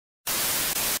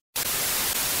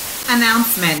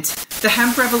Announcement. The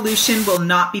hemp revolution will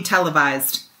not be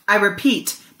televised. I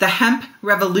repeat, the hemp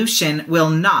revolution will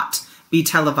not be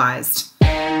televised.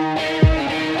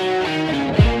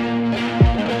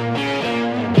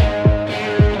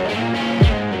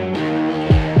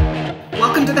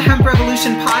 Welcome to the Hemp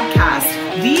Revolution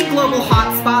podcast, the global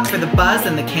hotspot for the buzz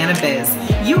and the cannabis.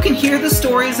 You can hear the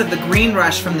stories of the green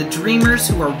rush from the dreamers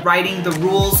who are writing the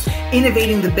rules,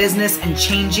 innovating the business, and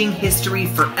changing history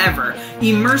forever.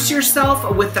 Immerse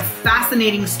yourself with the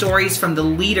fascinating stories from the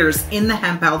leaders in the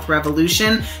hemp health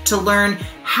revolution to learn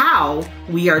how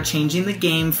we are changing the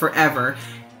game forever.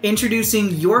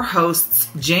 Introducing your hosts,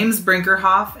 James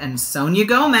Brinkerhoff and Sonia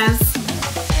Gomez.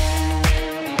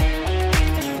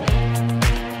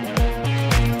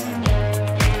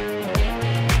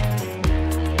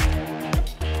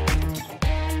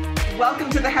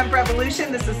 Welcome to the Hemp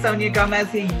Revolution. This is Sonia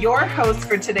Gomez, your host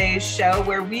for today's show,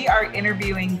 where we are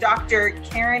interviewing Dr.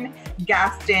 Karen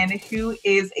Gaston, who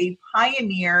is a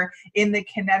pioneer in the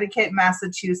Connecticut,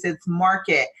 Massachusetts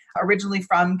market, originally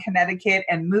from Connecticut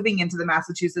and moving into the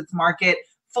Massachusetts market,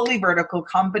 fully vertical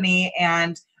company,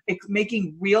 and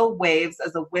making real waves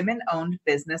as a women-owned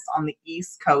business on the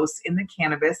East Coast in the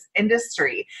cannabis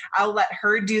industry. I'll let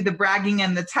her do the bragging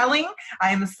and the telling.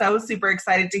 I am so super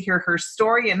excited to hear her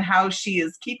story and how she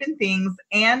is keeping things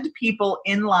and people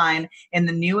in line in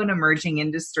the new and emerging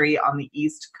industry on the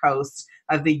East Coast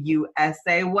of the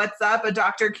USA. What's up,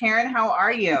 Dr. Karen? How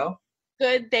are you?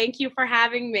 Good. Thank you for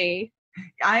having me.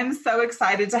 I'm so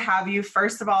excited to have you.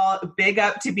 First of all, big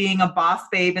up to being a boss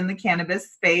babe in the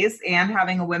cannabis space and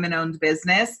having a women-owned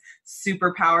business.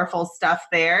 Super powerful stuff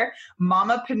there.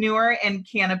 Mamapreneur and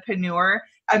Cannapreneur.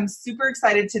 I'm super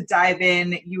excited to dive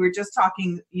in. You were just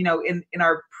talking, in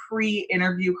our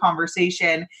pre-interview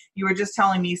conversation, you were just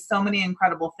telling me so many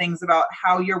incredible things about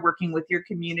how you're working with your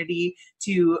community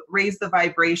to raise the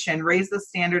vibration, raise the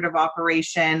standard of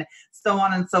operation, so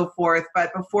on and so forth.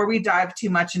 But before we dive too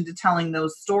much into telling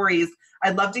those stories,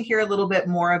 I'd love to hear a little bit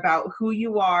more about who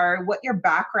you are, what your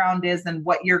background is, and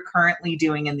what you're currently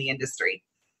doing in the industry.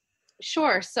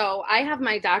 Sure. So I have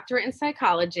my doctorate in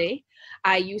psychology.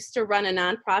 I used to run a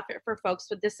nonprofit for folks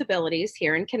with disabilities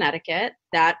here in Connecticut.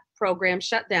 That program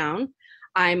shut down.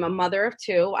 I'm a mother of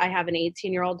two. I have an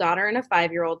 18-year-old daughter and a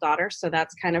 5-year-old daughter. So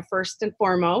that's kind of first and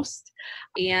foremost.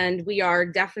 And we are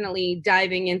definitely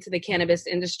diving into the cannabis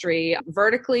industry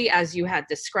vertically, as you had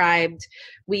described.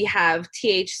 We have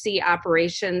THC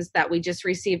operations that we just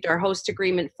received our host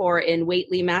agreement for in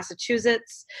Whately,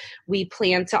 Massachusetts. We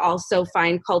plan to also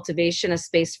find cultivation, a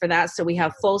space for that. So we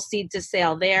have full seed to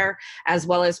sale there, as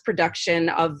well as production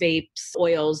of vapes,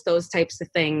 oils, those types of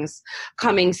things.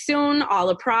 Coming soon, all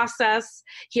a process.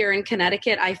 Here in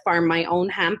Connecticut, I farm my own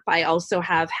hemp. I also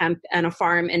have hemp and a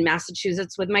farm in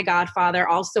Massachusetts with my godfather,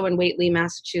 also in Whately,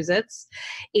 Massachusetts.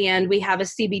 And we have a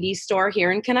CBD store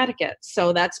here in Connecticut.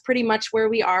 So that's pretty much where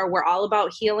we are. We're all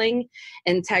about healing,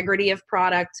 integrity of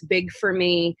product, big for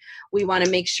me. We want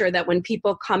to make sure that when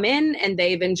people come in and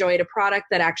they've enjoyed a product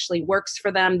that actually works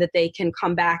for them, that they can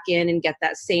come back in and get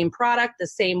that same product the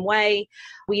same way.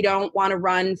 We don't want to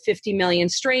run 50 million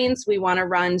strains. We want to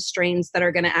run strains that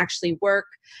are going to actually work,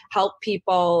 help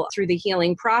people through the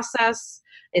healing process.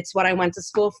 It's what I went to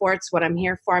school for. It's what I'm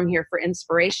here for. I'm here for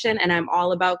inspiration, and I'm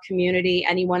all about community.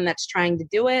 Anyone that's trying to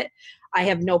do it, I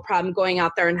have no problem going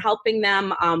out there and helping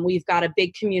them. We've got a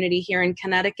big community here in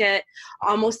Connecticut,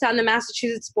 almost on the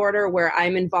Massachusetts border, where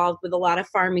I'm involved with a lot of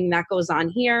farming that goes on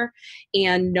here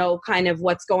and know kind of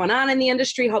what's going on in the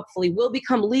industry. Hopefully will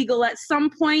become legal at some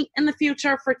point in the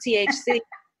future for THC.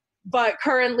 But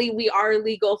currently we are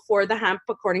legal for the hemp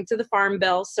according to the Farm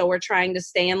Bill. So we're trying to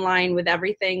stay in line with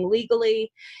everything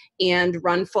legally and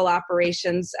run full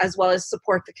operations as well as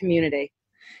support the community.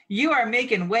 You are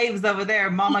making waves over there,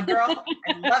 mama girl.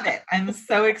 I love it. I'm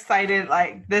so excited.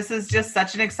 Like, this is just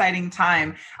such an exciting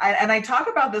time. I talk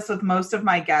about this with most of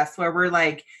my guests where we're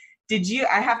like,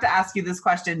 I have to ask you this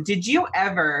question. Did you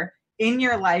ever in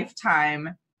your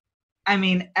lifetime,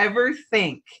 ever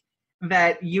think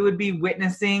that you would be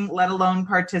witnessing, let alone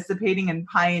participating and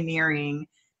pioneering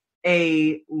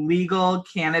a legal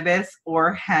cannabis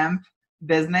or hemp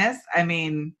business?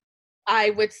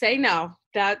 I would say no.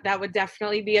 That would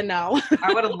definitely be a no.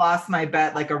 I would have lost my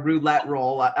bet like a roulette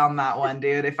roll on that one,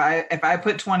 dude. If I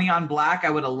put 20 on black,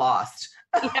 I would have lost.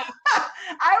 Yeah.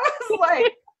 I was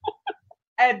like,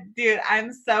 and dude,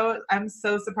 I'm so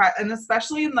surprised. And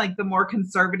especially in like the more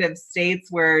conservative states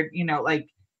where, like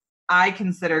I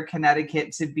consider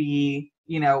Connecticut to be,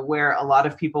 where a lot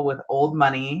of people with old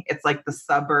money, it's like the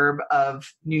suburb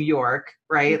of New York,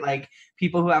 right? Mm-hmm. Like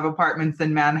people who have apartments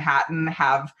in Manhattan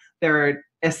have their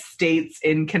estates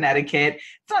in Connecticut.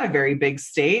 It's not a very big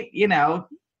state, you know,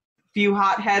 few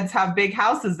hotheads have big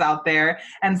houses out there.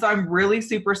 And so I'm really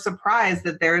super surprised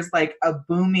that there's like a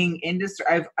booming industry.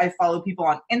 I follow people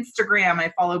on Instagram.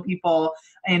 I follow people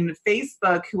in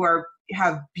Facebook who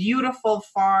have beautiful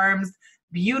farms,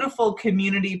 beautiful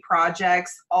community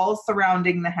projects, all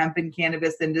surrounding the hemp and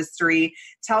cannabis industry.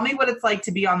 Tell me what it's like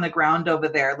to be on the ground over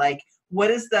there. Like, what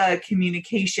is the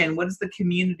communication? What is the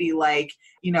community like?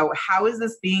 You know, how is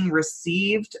this being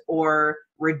received or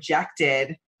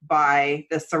rejected by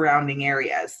the surrounding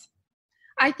areas?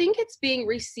 I think it's being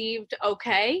received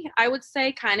okay. I would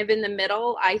say kind of in the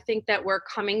middle. I think that we're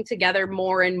coming together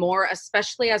more and more,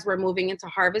 especially as we're moving into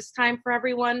harvest time for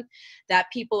everyone,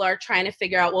 that people are trying to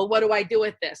figure out, well, what do I do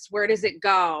with this? Where does it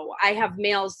go? I have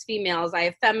males, females, I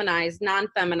have feminized,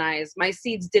 non-feminized, my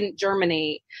seeds didn't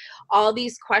germinate. All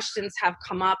these questions have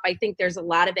come up. I think there's a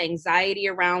lot of anxiety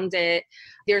around it.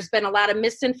 There's been a lot of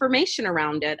misinformation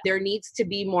around it. There needs to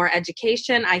be more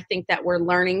education. I think that we're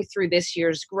learning through this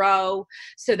year's grow,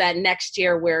 so that next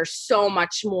year we're so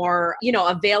much more, you know,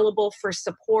 available for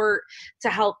support to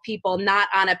help people, not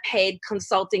on a paid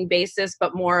consulting basis,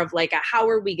 but more of like how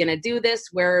are we going to do this?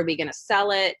 Where are we going to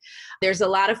sell it? There's a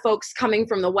lot of folks coming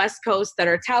from the West Coast that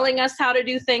are telling us how to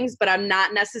do things, but I'm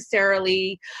not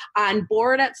necessarily on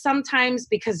board at sometimes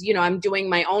because, you know, I'm doing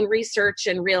my own research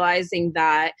and realizing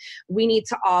that we need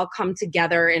to all come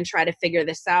together and try to figure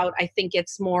this out. I think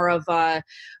it's more of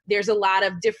there's a lot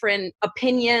of different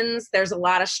opinions. There's a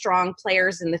lot of strong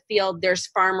players in the field. There's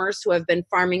farmers who have been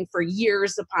farming for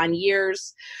years upon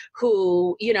years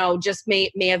who, you know, just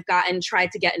may have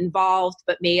tried to get involved,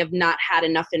 but may have not had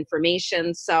enough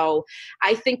information. So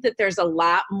I think that there's a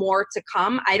lot more to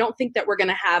come. I don't think that we're going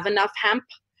to have enough hemp,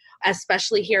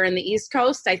 especially here in the East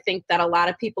Coast. I think that a lot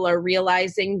of people are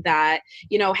realizing that,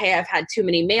 you know, hey, I've had too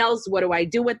many males. What do I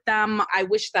do with them? I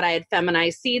wish that I had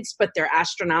feminized seeds, but they're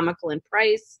astronomical in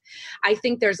price. I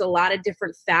think there's a lot of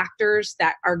different factors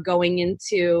that are going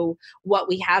into what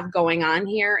we have going on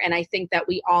here. And I think that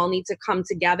we all need to come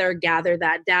together, gather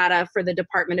that data for the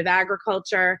Department of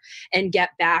Agriculture and get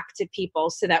back to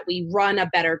people so that we run a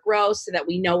better grow, so that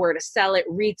we know where to sell it,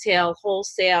 retail,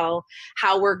 wholesale,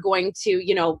 how we're going to,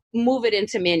 you know, move it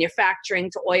into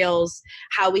manufacturing to oils,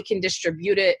 how we can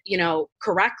distribute it, you know,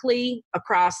 correctly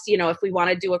across, you know, if we want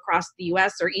to do across the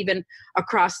US or even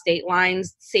across state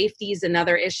lines. Safety is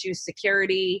another issue,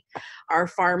 security. Our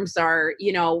farms are,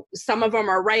 you know, some of them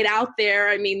are right out there.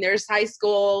 I mean, there's high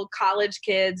school, college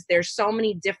kids. There's so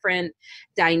many different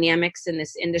dynamics in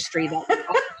this industry that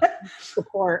we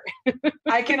support.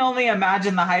 I can only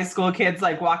imagine the high school kids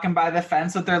like walking by the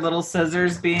fence with their little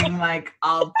scissors being like,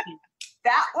 I'll keep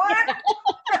that one.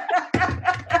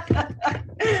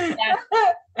 Yeah.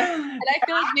 And I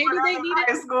feel like maybe they need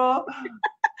high school.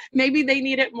 Maybe they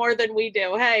need it more than we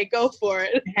do. Hey, go for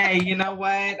it. Hey, you know what?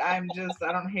 I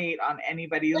don't hate on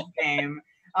anybody's game.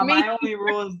 My only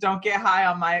rule is don't get high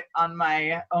on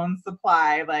my own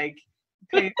supply. Like,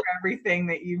 pay for everything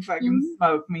that you fucking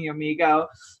smoke, mi amigo.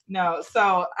 No,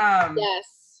 so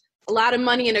yes. A lot of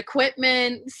money and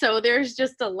equipment. So there's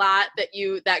just a lot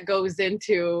that goes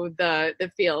into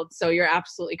the field. So you're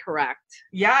absolutely correct.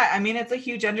 Yeah. I mean, it's a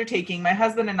huge undertaking. My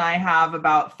husband and I have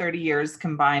about 30 years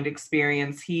combined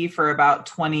experience. He for about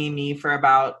 20, me for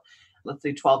about, let's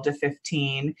say 12 to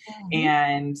 15.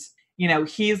 And, you know,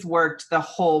 he's worked the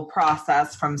whole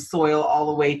process from soil all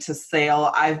the way to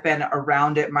sale. I've been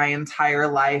around it my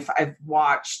entire life. I've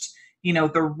watched, you know,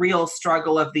 the real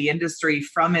struggle of the industry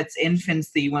from its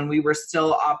infancy when we were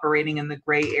still operating in the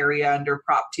gray area under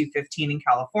Prop 215 in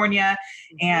California.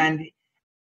 And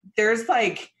there's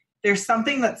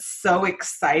something that's so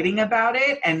exciting about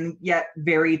it and yet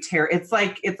very it's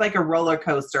like a roller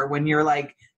coaster when you're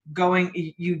like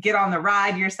you get on the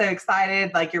ride, you're so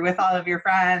excited, like you're with all of your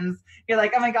friends, you're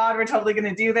like, oh my God, we're totally going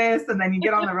to do this. And then you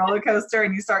get on the roller coaster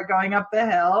and you start going up the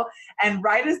hill. And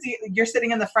right as you're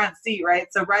sitting in the front seat, right?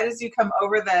 So right as you come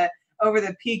over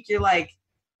the peak, you're like,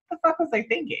 what the fuck was I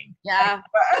thinking? Yeah.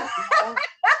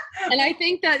 And I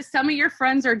think that some of your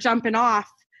friends are jumping off.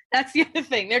 That's the other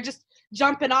thing. They're just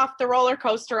jumping off the roller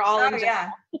coaster all in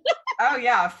yeah. Oh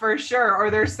yeah, for sure. Or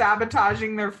they're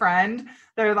sabotaging their friend.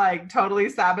 They're like totally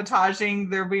sabotaging.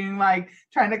 They're being like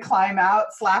trying to climb out,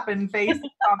 slapping face,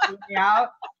 stomping me out.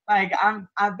 Like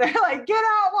they're like, get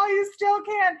out while you still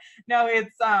can. No,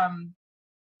 it's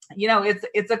you know,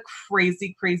 it's a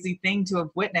crazy, crazy thing to have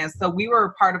witnessed. So we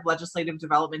were part of legislative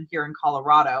development here in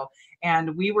Colorado,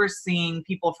 and we were seeing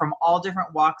people from all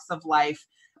different walks of life.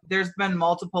 There's been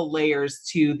multiple layers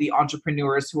to the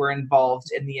entrepreneurs who are involved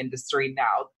in the industry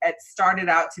now. It started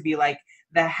out to be like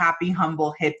the happy,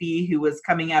 humble hippie who was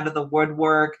coming out of the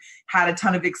woodwork, had a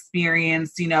ton of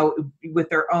experience, with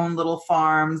their own little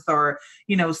farms or,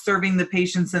 serving the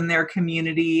patients in their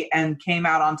community, and came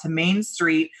out onto Main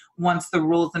Street once the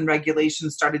rules and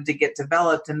regulations started to get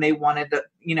developed, and they wanted to,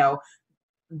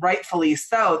 rightfully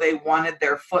so, they wanted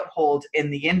their foothold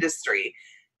in the industry.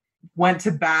 Went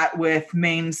to bat with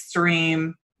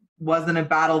mainstream, wasn't a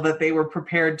battle that they were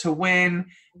prepared to win.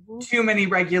 Mm-hmm. Too many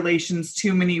regulations,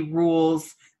 too many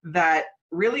rules that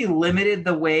really limited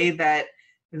the way that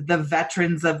the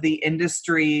veterans of the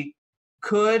industry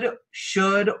could,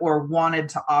 should, or wanted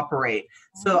to operate.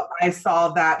 So I saw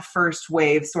that first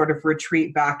wave sort of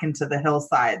retreat back into the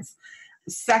hillsides.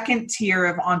 Second tier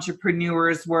of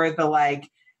entrepreneurs were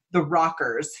the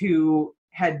rockers who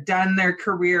had done their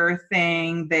career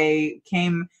thing. They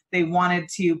wanted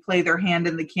to play their hand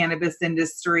in the cannabis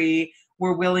industry,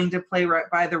 were willing to play right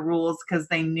by the rules because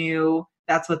they knew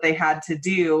that's what they had to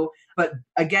do. But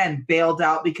again, bailed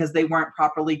out because they weren't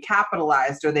properly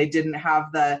capitalized, or they didn't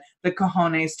have the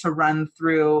cojones to run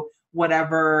through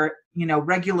whatever,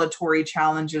 regulatory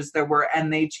challenges there were,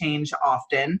 and they change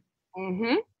often.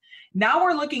 Mm-hmm. Now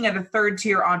we're looking at a third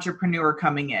tier entrepreneur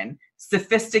coming in.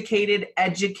 Sophisticated,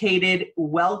 educated,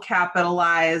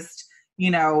 well-capitalized,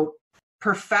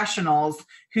 professionals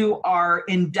who are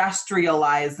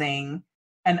industrializing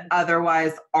an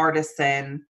otherwise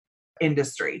artisan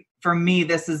industry. For me,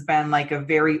 this has been a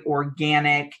very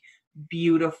organic,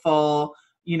 beautiful,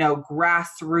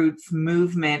 grassroots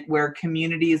movement where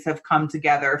communities have come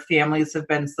together, families have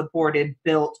been supported,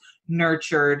 built,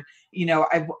 nurtured.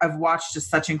 I've watched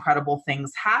just such incredible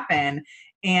things happen.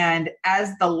 And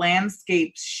as the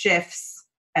landscape shifts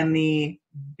and the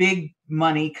big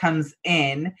money comes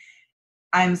in,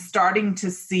 I'm starting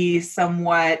to see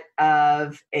somewhat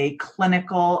of a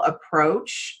clinical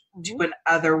approach to an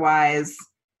otherwise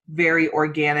very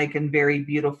organic and very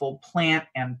beautiful plant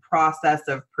and process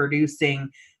of producing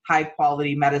high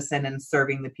quality medicine and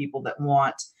serving the people that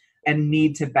want and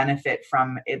need to benefit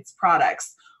from its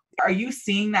products. Are you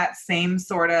seeing that same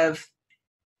sort of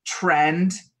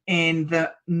trend in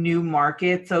the new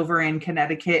markets over in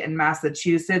Connecticut and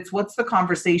Massachusetts? What's the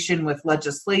conversation with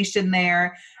legislation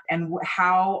there? And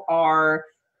how are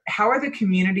the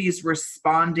communities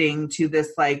responding to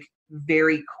this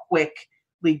very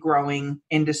quickly growing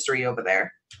industry over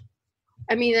there?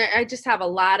 I mean, I just have a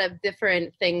lot of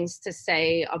different things to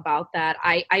say about that.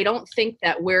 I don't think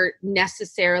that we're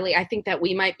necessarily, I think that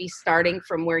we might be starting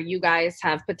from where you guys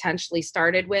have potentially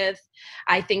started with.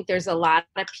 I think there's a lot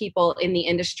of people in the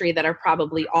industry that are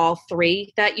probably all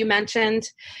three that you mentioned.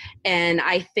 And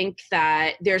I think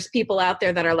that there's people out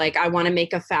there that are like, I want to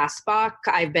make a fast buck.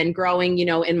 I've been growing,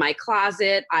 in my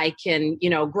closet. I can,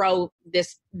 grow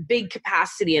this big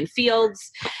capacity in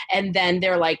fields. And then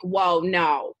they're like, whoa,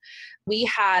 no. We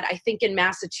had, I think in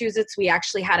Massachusetts, we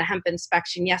actually had a hemp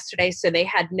inspection yesterday. So they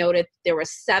had noted there were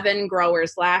 7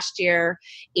 growers last year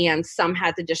and some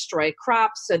had to destroy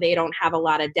crops. So they don't have a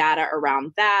lot of data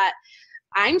around that.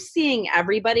 I'm seeing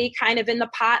everybody kind of in the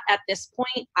pot at this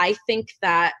point. I think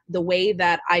that the way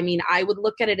that, I would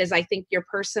look at it as I think your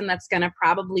person that's going to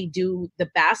probably do the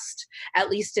best, at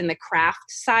least in the craft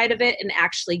side of it and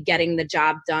actually getting the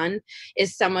job done,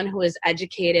 is someone who is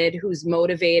educated, who's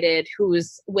motivated,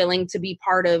 who's willing to be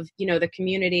part of, the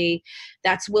community,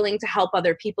 that's willing to help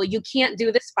other people. You can't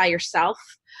do this by yourself.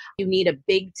 You need a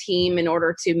big team in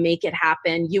order to make it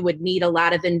happen. You would need a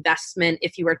lot of investment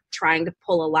if you were trying to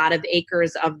pull a lot of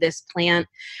acres of this plant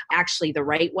actually the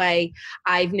right way.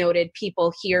 I've noted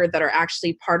people here that are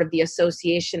actually part of the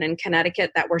association in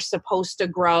Connecticut that were supposed to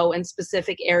grow in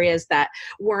specific areas that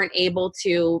weren't able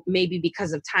to, maybe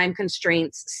because of time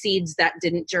constraints, seeds that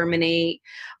didn't germinate,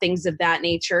 things of that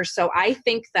nature. So I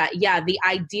think that, the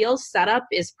ideal setup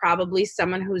is probably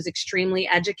someone who's extremely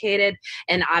educated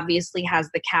and obviously has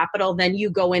the capital. Then you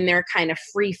go in there kind of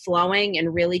free flowing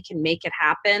and really can make it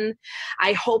happen.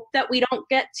 I hope that we don't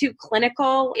get too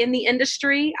clinical in the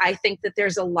industry. I think that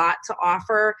there's a lot to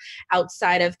offer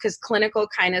outside of, because clinical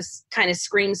kind of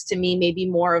screams to me maybe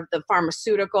more of the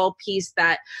pharmaceutical piece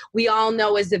that we all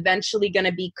know is eventually going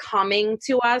to be coming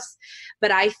to us.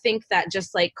 But I think that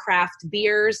just like craft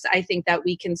beers, I think that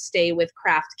we can stay with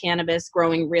craft cannabis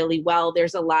growing really well.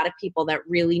 There's a lot of people that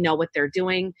really know what they're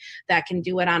doing, that can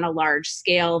do it on a large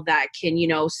scale, that can,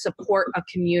 support a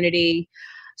community.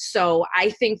 So I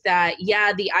think that,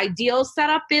 the ideal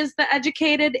setup is the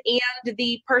educated and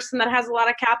the person that has a lot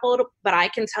of capital. But I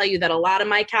can tell you that a lot of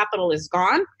my capital is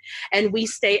gone and we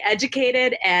stay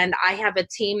educated. And I have a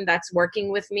team that's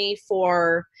working with me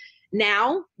for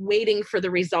now, waiting for the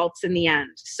results in the end.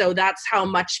 So that's how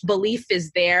much belief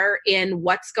is there in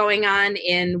what's going on,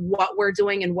 in what we're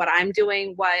doing and what I'm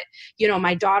doing, what,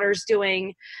 my daughter's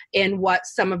doing, and what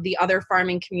some of the other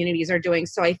farming communities are doing.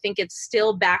 So I think it's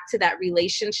still back to that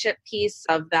relationship piece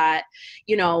of that,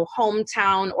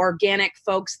 hometown organic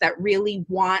folks that really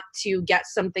want to get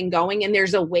something going. And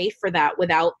there's a way for that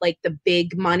without like the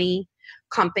big money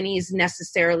companies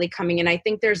necessarily coming in. I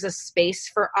think there's a space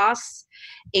for us.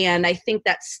 And I think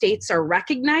that states are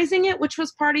recognizing it, which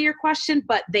was part of your question,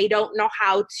 but they don't know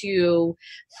how to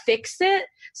fix it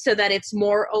so that it's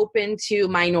more open to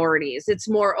minorities. It's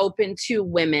more open to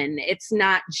women. It's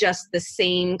not just the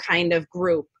same kind of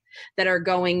group that are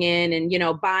going in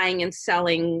and, buying and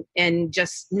selling and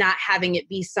just not having it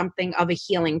be something of a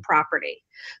healing property.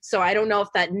 So I don't know if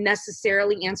that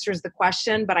necessarily answers the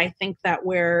question, but I think that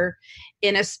we're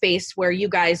in a space where you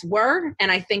guys were,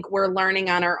 and I think we're learning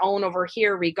on our own over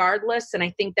here regardless. And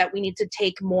I think that we need to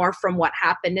take more from what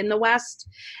happened in the West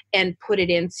and put it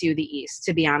into the East,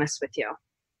 to be honest with you.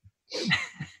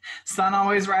 Sun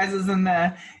always rises in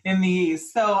the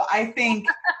east. So I think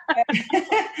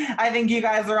I think you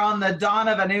guys are on the dawn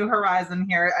of a new horizon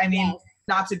here. I mean, yes.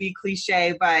 Not to be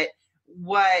cliche, but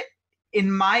what,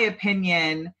 in my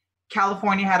opinion,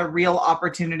 California had a real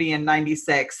opportunity in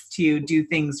 '96 to do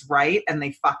things right, and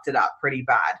they fucked it up pretty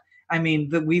bad. I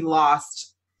mean, we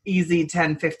lost easy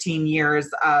 10, 15 years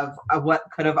of what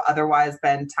could have otherwise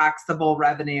been taxable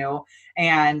revenue.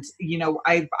 And,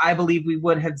 I believe we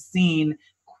would have seen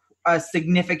a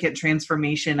significant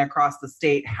transformation across the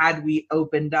state had we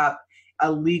opened up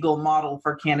a legal model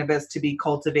for cannabis to be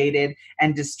cultivated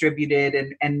and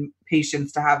distributed and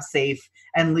patients to have safe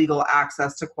and legal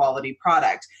access to quality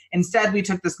product. Instead, we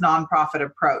took this nonprofit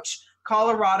approach.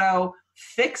 Colorado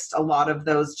fixed a lot of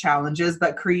those challenges,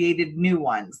 but created new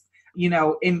ones.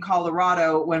 In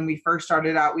Colorado, when we first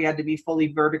started out, we had to be fully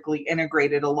vertically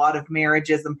integrated. A lot of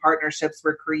marriages and partnerships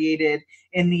were created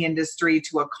in the industry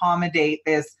to accommodate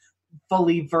this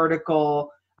fully vertical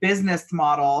business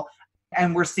model.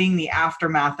 And we're seeing the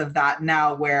aftermath of that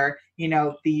now where,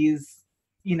 these,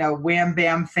 wham,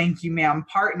 bam, thank you, ma'am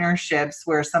partnerships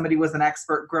where somebody was an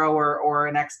expert grower or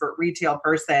an expert retail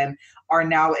person are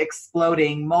now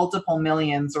exploding. Multiple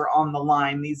millions are on the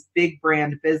line. These big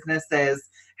brand businesses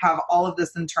have all of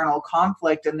this internal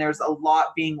conflict, and there's a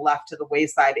lot being left to the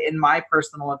wayside, in my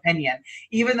personal opinion.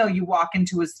 Even though you walk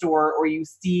into a store or you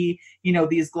see,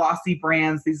 these glossy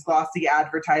brands, these glossy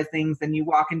advertisings, and you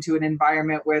walk into an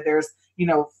environment where there's,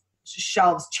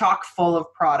 shelves chock full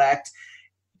of product,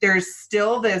 there's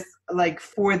still this, like,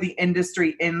 for the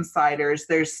industry insiders,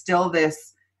 there's still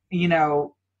this,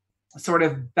 sort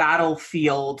of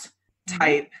battlefield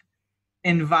type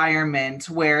environment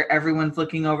where everyone's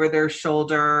looking over their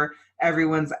shoulder,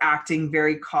 everyone's acting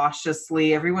very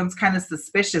cautiously, everyone's kind of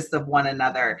suspicious of one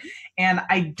another. And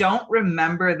I don't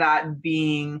remember that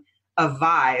being a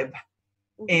vibe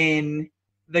in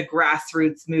the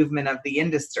grassroots movement of the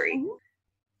industry.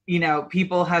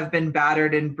 People have been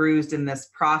battered and bruised in this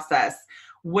process.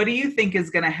 What do you think is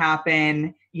going to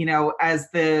happen, as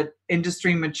the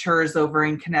industry matures over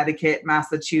in Connecticut,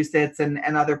 Massachusetts, and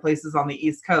other places on the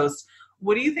East Coast?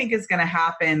 What do you think is going to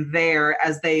happen there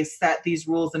as they set these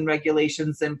rules and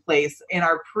regulations in place? In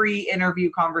our pre-interview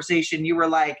conversation, you were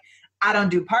like, I don't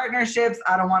do partnerships.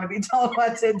 I don't want to be told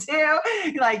what to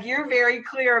do. Like, you're very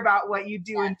clear about what you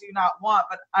do and do not want.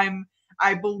 But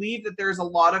I believe that there's a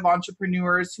lot of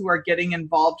entrepreneurs who are getting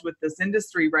involved with this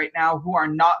industry right now who are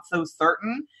not so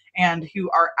certain and who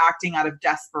are acting out of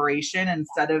desperation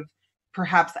instead of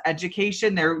perhaps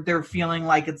education. They're feeling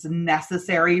like it's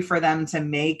necessary for them to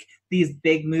make these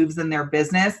big moves in their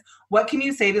business. What can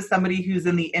you say to somebody who's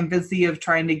in the infancy of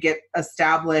trying to get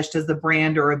established as a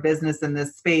brand or a business in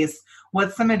this space?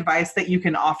 What's some advice that you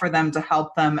can offer them to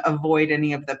help them avoid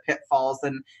any of the pitfalls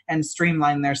and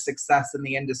streamline their success in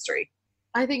the industry?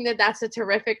 I think that's a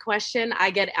terrific question.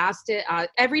 I get asked it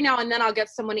every now and then. I'll get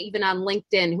someone even on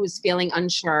LinkedIn who's feeling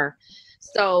unsure.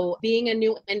 So being a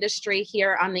new industry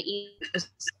here on the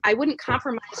East, I wouldn't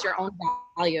compromise your own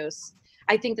values.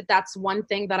 I think that's one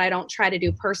thing that I don't try to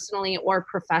do personally or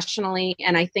professionally.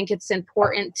 And I think it's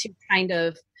important to kind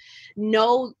of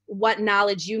know what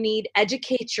knowledge you need,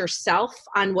 educate yourself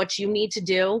on what you need to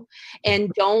do,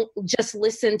 and don't just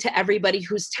listen to everybody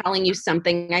who's telling you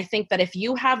something. I think that if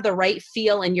you have the right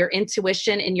feel and your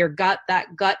intuition and your gut,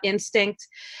 that gut instinct,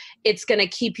 it's going to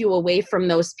keep you away from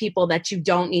those people that you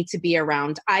don't need to be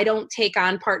around. I don't take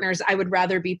on partners. I would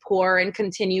rather be poor and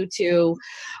continue to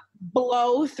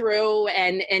blow through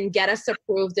and get us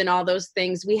approved and all those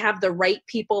things. We have the right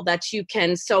people that you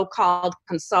can so-called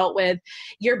consult with.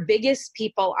 Your biggest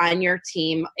people on your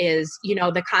team is,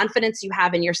 the confidence you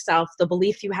have in yourself, the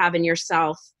belief you have in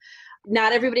yourself.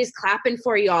 Not everybody's clapping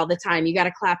for you all the time. You got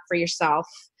to clap for yourself.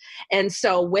 And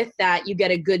so with that, you get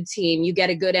a good team, you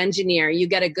get a good engineer, you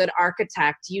get a good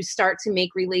architect, you start to make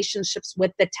relationships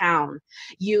with the town.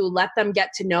 You let them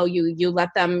get to know you. You let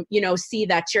them, see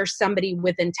that you're somebody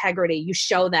with integrity. You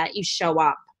show that, you show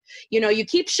up. You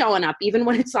keep showing up even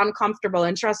when it's uncomfortable.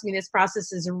 And trust me, this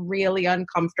process is really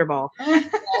uncomfortable.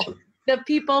 The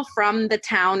people from the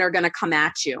town are going to come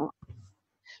at you.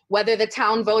 Whether the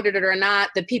town voted it or not,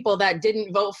 the people that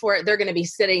didn't vote for it, they're going to be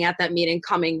sitting at that meeting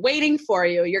waiting for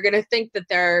you. You're going to think that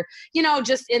they're,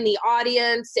 just in the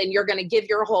audience, and you're going to give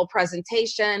your whole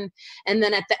presentation. And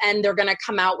then at the end, they're going to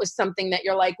come out with something that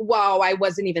you're like, whoa, I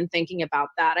wasn't even thinking about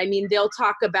that. I mean, they'll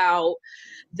talk about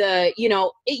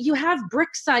you have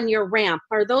bricks on your ramp.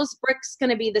 Are those bricks going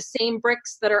to be the same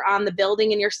bricks that are on the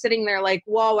building? And you're sitting there like,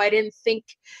 whoa, I didn't think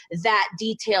that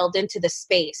detailed into the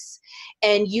space.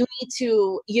 And you need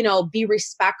to, be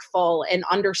respectful and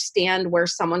understand where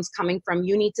someone's coming from.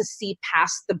 You need to see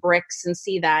past the bricks and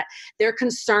see that they're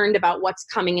concerned about what's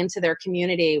coming into their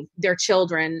community, their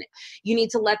children. You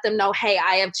need to let them know, hey,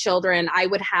 I have children. I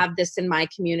would have this in my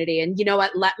community. And you know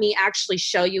what? Let me actually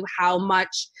show you how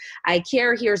much I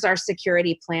care. Here's our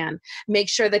security plan. Make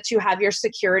sure that you have your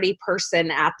security person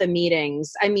at the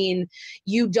meetings. I mean,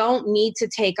 you don't need to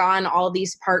take on all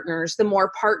these partners. The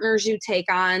more partners you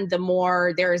take on, the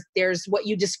more there's what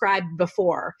you described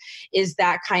before, is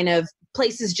that kind of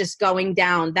places just going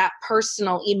down. That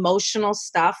personal, emotional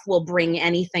stuff will bring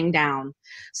anything down.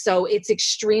 So it's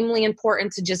extremely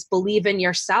important to just believe in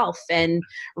yourself and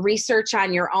research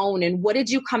on your own. And what did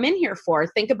you come in here for?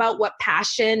 Think about what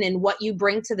passion and what you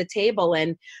bring to the table,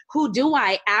 and who do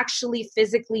I actually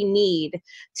physically need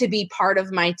to be part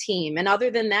of my team? And other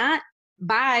than that,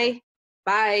 bye.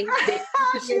 Bye.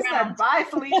 She said, bye,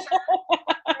 Felicia.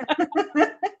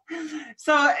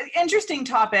 So interesting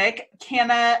topic.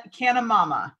 Canna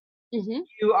Mama. Mm-hmm.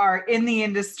 You are in the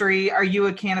industry. Are you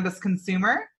a cannabis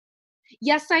consumer?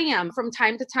 Yes, I am. From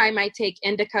time to time, I take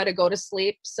indica to go to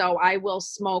sleep. So I will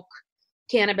smoke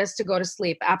cannabis to go to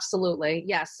sleep. Absolutely.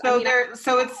 Yes. So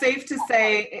so it's safe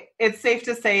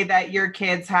to say that your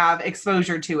kids have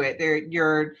exposure to it.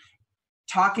 You're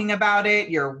talking about it,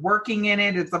 you're working in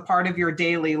it, it's a part of your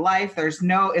daily life.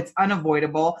 It's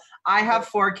unavoidable. I have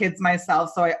 4 kids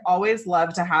myself, so I always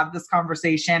love to have this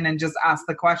conversation and just ask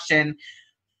the question,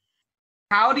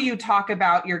 how do you talk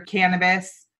about your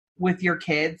cannabis with your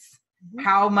kids? Mm-hmm.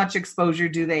 How much exposure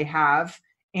do they have?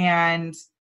 And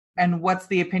what's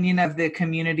the opinion of the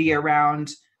community around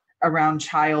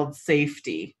child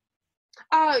safety?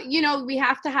 We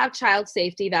have to have child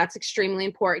safety. That's extremely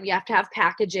important. You have to have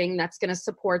packaging that's going to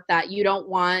support that. You don't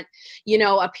want,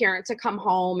 a parent to come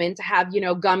home and to have,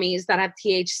 gummies that have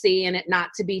THC in it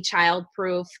not to be child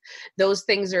proof. Those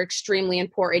things are extremely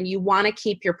important. You want to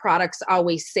keep your products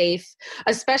always safe,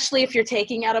 especially if you're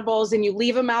taking edibles and you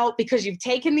leave them out because you've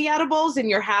taken the edibles and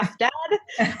you're half dead.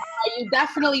 You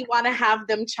definitely want to have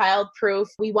them child proof.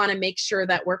 We want to make sure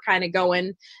that we're kind of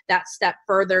going that step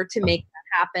further to make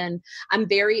happen. I'm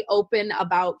very open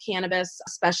about cannabis,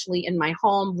 especially in my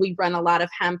home. We run a lot of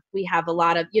hemp. We have a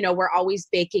lot of, we're always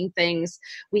baking things.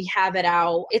 We have it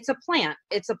out. It's a plant.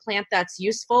 It's a plant that's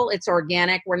useful. It's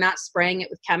organic. We're not spraying it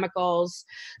with chemicals.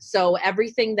 So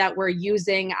everything that we're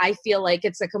using, I feel like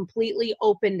it's a completely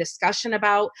open discussion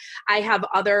about. I have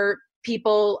other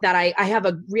people that I have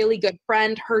a really good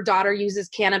friend, her daughter uses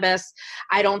cannabis.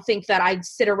 I don't think that I'd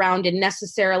sit around and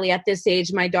necessarily at this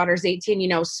age, my daughter's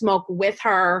 18, smoke with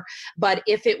her. But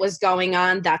if it was going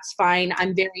on, that's fine.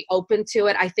 I'm very open to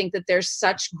it. I think that there's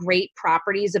such great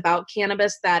properties about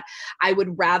cannabis that I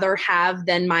would rather have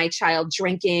than my child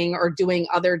drinking or doing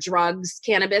other drugs.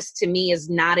 Cannabis to me is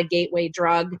not a gateway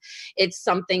drug. It's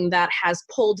something that has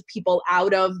pulled people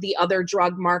out of the other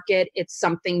drug market. It's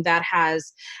something that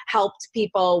has helped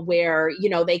people where,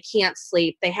 they can't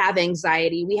sleep, they have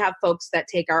anxiety. We have folks that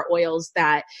take our oils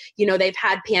that, they've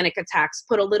had panic attacks.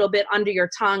 Put a little bit under your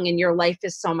tongue and your life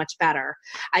is so much better.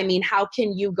 I mean, how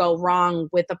can you go wrong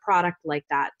with a product like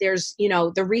that? There's,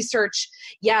 the research,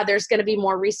 there's going to be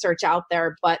more research out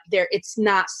there, but it's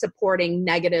not supporting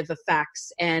negative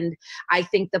effects. And I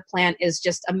think the plant is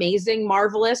just amazing,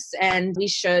 marvelous, and we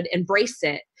should embrace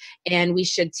it. And we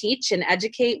should teach and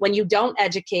educate. When you don't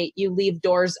educate, you leave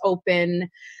doors open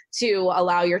to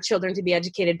allow your children to be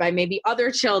educated by maybe other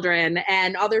children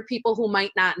and other people who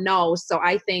might not know. So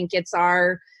I think it's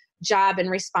our job and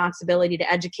responsibility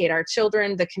to educate our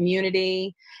children, the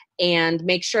community, and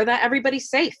make sure that everybody's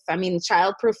safe. I mean,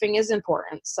 childproofing is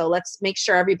important. So let's make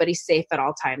sure everybody's safe at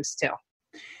all times too.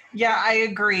 Yeah, I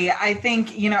agree. I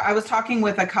think, I was talking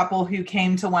with a couple who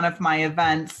came to one of my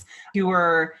events who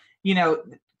were,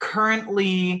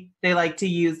 currently they like to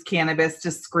use cannabis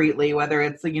discreetly, whether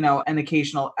it's, an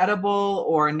occasional edible,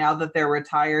 or now that they're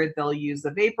retired, they'll use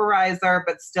a vaporizer,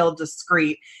 but still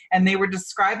discreet. And they were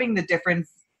describing the difference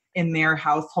in their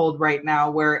household right now,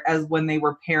 whereas when they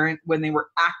were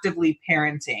actively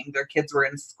parenting, their kids were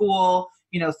in school,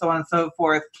 so on and so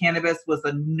forth, cannabis was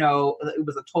it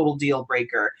was a total deal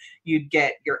breaker. You'd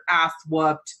get your ass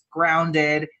whooped,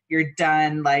 grounded, you're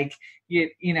done, like,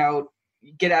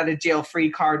 get out of jail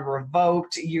free card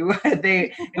revoked.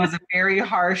 It was a very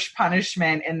harsh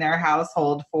punishment in their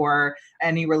household for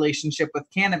any relationship with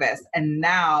cannabis. And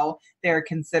now they're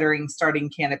considering starting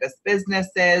cannabis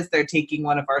businesses. They're taking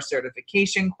one of our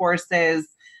certification courses,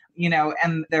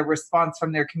 and their response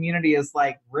from their community is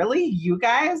like, really? You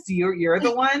guys, you're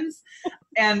the ones?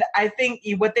 And I think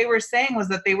what they were saying was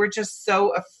that they were just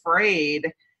so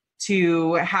afraid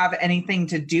to have anything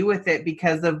to do with it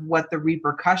because of what the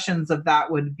repercussions of that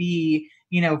would be,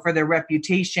 for their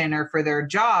reputation or for their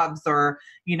jobs or,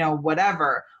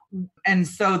 whatever. And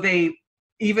so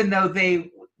even though they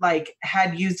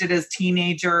had used it as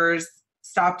teenagers,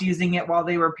 stopped using it while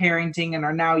they were parenting and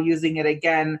are now using it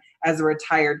again as a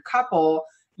retired couple,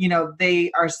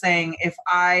 they are saying, if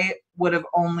I would have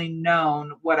only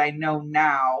known what I know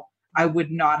now, I would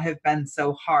not have been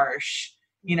so harsh.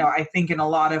 I think in a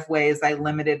lot of ways I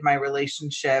limited my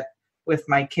relationship with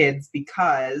my kids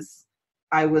because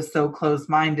I was so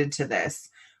close-minded to this.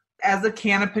 As a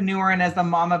cannapreneur and as a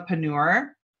mamapreneur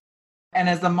and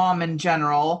as a mom in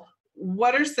general,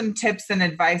 what are some tips and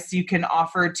advice you can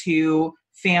offer to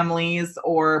families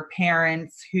or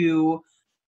parents who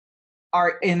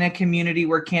are in a community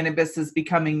where cannabis is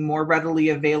becoming more readily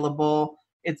available,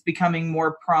 it's becoming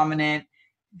more prominent?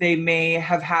 They may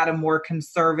have had a more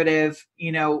conservative,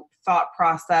 thought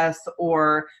process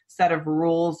or set of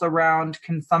rules around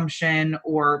consumption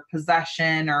or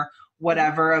possession or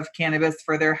whatever of cannabis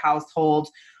for their household.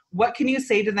 What can you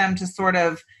say to them to sort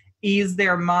of ease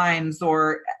their minds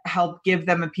or help give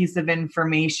them a piece of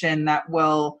information that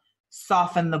will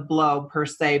soften the blow, per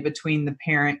se, between the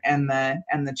parent and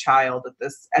the child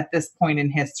at this point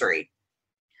in history?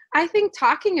 I think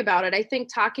talking about it, I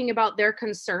think talking about their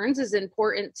concerns is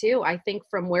important too. I think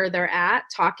from where they're at,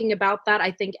 talking about that,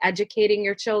 I think educating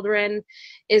your children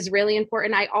is really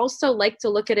important. I also like to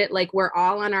look at it like we're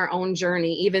all on our own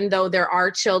journey. Even though there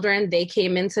are children, they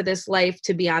came into this life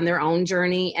to be on their own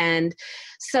journey. And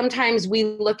sometimes we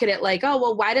look at it like, oh,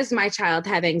 well, why does my child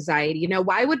have anxiety?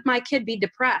 Why would my kid be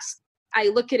depressed? I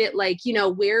look at it like,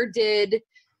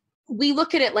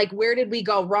 where did we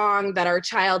go wrong that our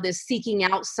child is seeking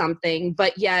out something?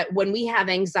 But yet when we have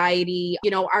anxiety,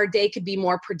 our day could be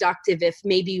more productive if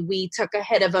maybe we took a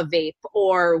hit of a vape,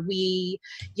 or we,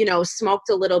 smoked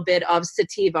a little bit of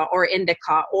sativa or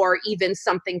indica, or even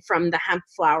something from the hemp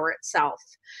flower itself.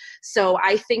 So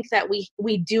I think that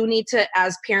we do need to,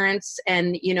 as parents,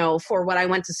 and, for what I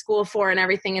went to school for and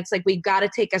everything, it's like we've got to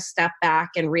take a step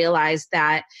back and realize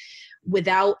that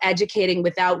without educating,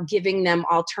 without giving them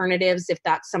alternatives, if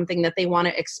that's something that they want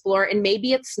to explore. And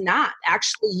maybe it's not.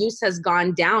 Actually, use has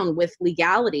gone down with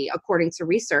legality, according to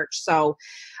research. So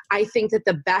I think that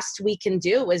the best we can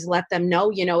do is let them know,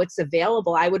 it's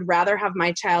available. I would rather have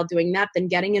my child doing that than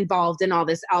getting involved in all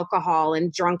this alcohol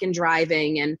and drunken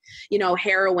driving and,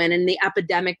 heroin and the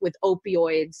epidemic with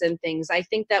opioids and things. I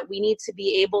think that we need to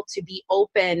be able to be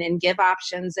open and give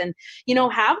options and,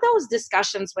 have those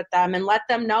discussions with them and let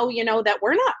them know, that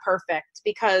we're not perfect,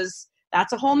 because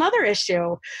that's a whole nother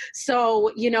issue.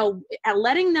 So,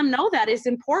 letting them know that is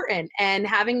important, and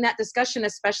having that discussion,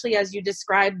 especially as you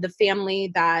described the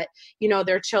family that,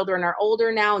 their children are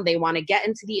older now and they want to get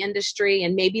into the industry,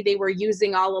 and maybe they were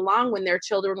using all along when their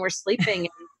children were sleeping and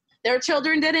their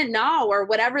children didn't know, or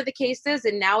whatever the case is.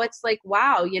 And now it's like,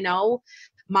 wow,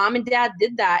 mom and dad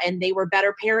did that and they were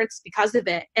better parents because of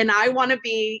it. And I want to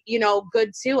be,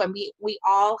 good too. And we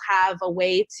all have a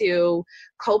way to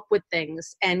cope with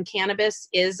things. And cannabis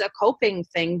is a coping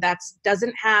thing that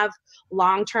doesn't have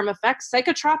long-term effects.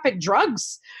 Psychotropic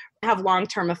drugs have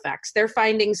long-term effects. They're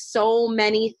finding so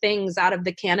many things out of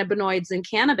the cannabinoids in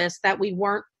cannabis that we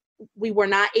were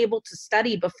not able to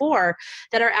study before,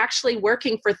 that are actually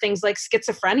working for things like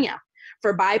schizophrenia,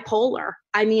 for bipolar.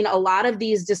 I mean, a lot of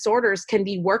these disorders can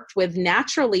be worked with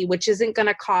naturally, which isn't going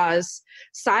to cause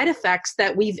side effects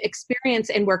that we've experienced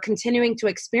and we're continuing to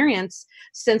experience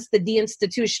since the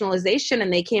deinstitutionalization,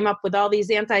 and they came up with all these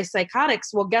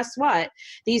antipsychotics. Well, guess what?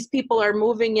 These people are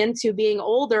moving into being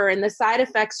older and the side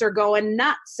effects are going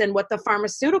nuts. And what the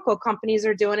pharmaceutical companies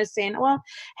are doing is saying, well,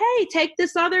 hey, take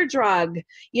this other drug,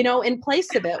 in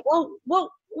place of it.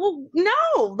 Well,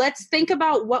 no, let's think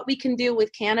about what we can do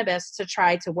with cannabis to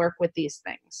try to work with these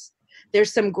things.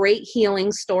 There's some great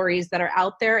healing stories that are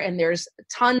out there, and there's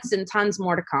tons and tons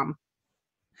more to come.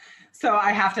 So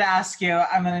I have to ask you,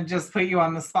 I'm going to just put you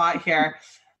on the spot here.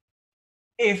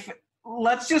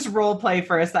 Let's just role play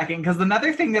for a second, because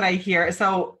another thing that I hear,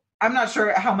 so I'm not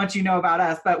sure how much you know about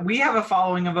us, but we have a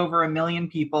following of over 1 million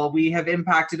people. We have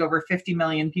impacted over 50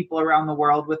 million people around the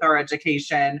world with our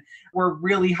education. We're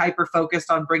really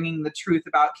hyper-focused on bringing the truth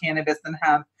about cannabis and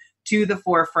hemp to the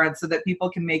forefront so that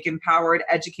people can make empowered,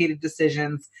 educated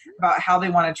decisions about how they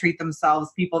want to treat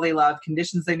themselves, people they love,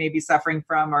 conditions they may be suffering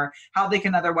from, or how they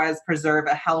can otherwise preserve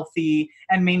a healthy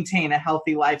and maintain a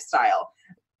healthy lifestyle.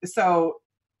 So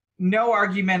no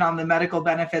argument on the medical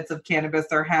benefits of cannabis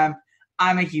or hemp.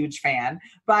 I'm a huge fan,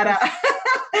 but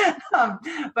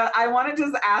I want to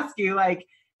just ask you, like,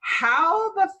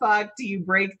 how the fuck do you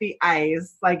break the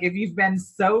ice? Like, if you've been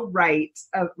so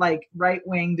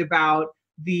right-winged about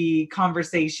the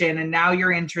conversation and now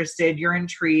you're interested, you're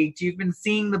intrigued, you've been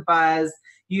seeing the buzz,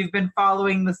 you've been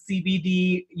following the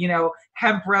CBD,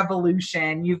 hemp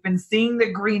revolution, you've been seeing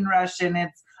the green rush in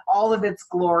all of its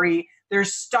glory.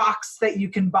 There's stocks that you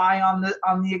can buy on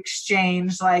the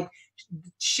exchange, like,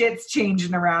 shit's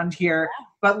changing around here.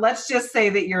 But let's just say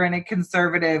that you're in a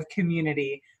conservative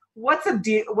community. What's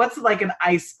like an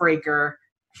icebreaker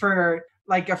for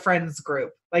like a friends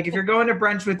group? Like, if you're going to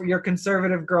brunch with your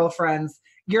conservative girlfriends,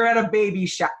 you're at a baby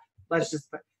shower.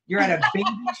 You're at a baby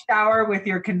shower with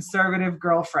your conservative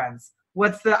girlfriends.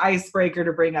 What's the icebreaker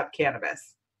to bring up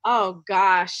cannabis? Oh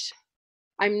gosh,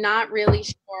 I'm not really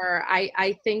sure.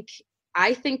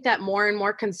 I think that more and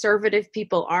more conservative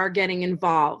people are getting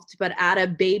involved, but at a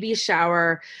baby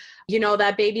shower,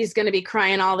 that baby's going to be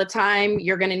crying all the time.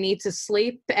 You're going to need to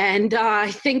sleep. And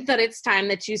I think that it's time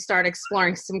that you start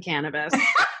exploring some cannabis.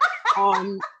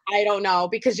 I don't know,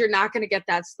 because you're not going to get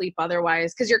that sleep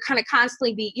otherwise, because you're kind of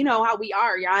constantly how we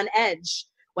are. You're on edge.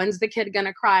 When's the kid going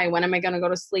to cry? When am I going to go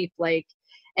to sleep?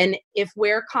 And if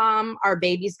we're calm, our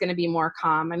baby's going to be more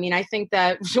calm. I mean, I think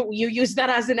that you use that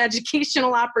as an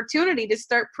educational opportunity to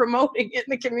start promoting it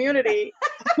in the community.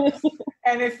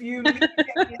 And if you need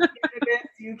any cannabis,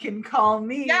 you can call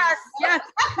me. Yes.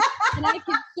 And I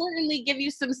can certainly give you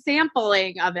some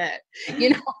sampling of it,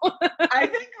 I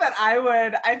think that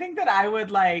I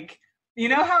would like,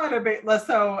 how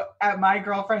so at my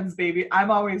girlfriend's baby,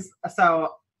 I'm always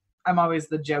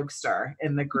the jokester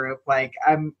in the group. Like,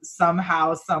 I'm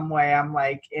somehow, some way, I'm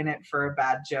like in it for a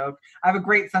bad joke. I have a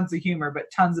great sense of humor, but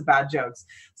tons of bad jokes.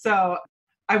 So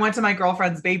I went to my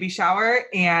girlfriend's baby shower,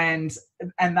 and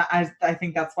I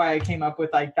think that's why I came up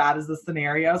with like that as the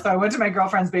scenario. So I went to my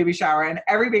girlfriend's baby shower, and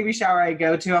every baby shower I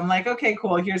go to, I'm like, okay,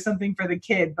 cool. Here's something for the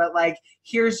kid, but like,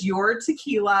 here's your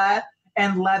tequila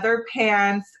and leather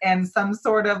pants and some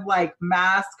sort of like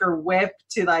mask or whip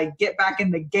to like get back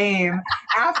in the game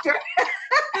after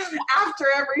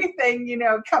everything,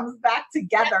 comes back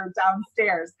together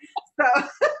downstairs. So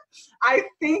I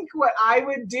think what I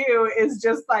would do is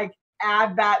just like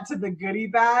add that to the goodie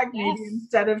bag. Yes. Maybe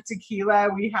instead of tequila,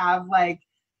 we have like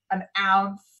an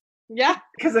ounce. Yeah.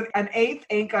 Because an eighth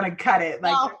ain't going to cut it.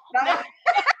 Like, no.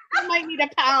 You might need a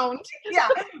pound. Yeah.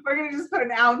 We're going to just put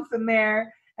an ounce in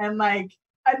there. And like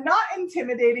a not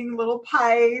intimidating little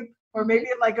pipe, or maybe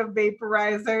like a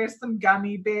vaporizer, some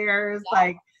gummy bears,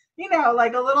 like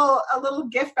a little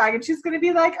gift bag. And she's going to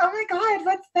be like, oh my God,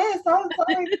 what's this? Oh,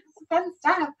 it's fun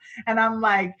stuff. And I'm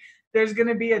like, there's going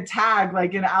to be a tag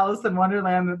like in Alice in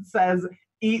Wonderland that says,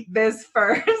 eat this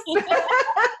first.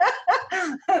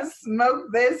 Smoke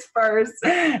this first.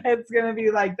 It's going to be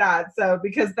like that. So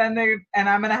because then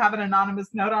I'm going to have an anonymous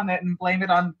note on it and blame it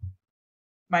on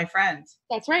my friend.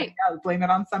 That's right. Yeah, blame it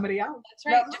on somebody else.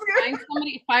 That's right.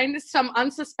 Find some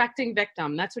unsuspecting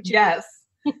victim. That's what you Yes.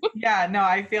 Yeah, no,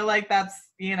 I feel like that's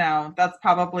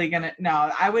probably gonna,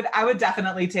 no, I would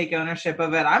definitely take ownership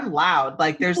of it. I'm loud.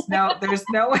 Like there's no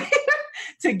way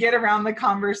to get around the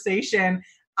conversation.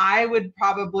 I would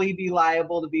probably be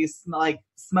liable to be like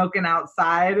smoking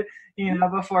outside,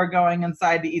 before going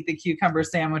inside to eat the cucumber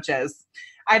sandwiches.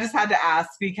 I just had to ask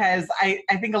because I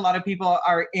think a lot of people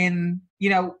are in,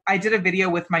 I did a video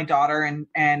with my daughter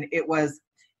and it was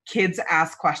kids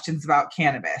ask questions about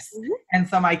cannabis. Mhm. And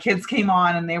so my kids came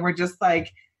on and they were just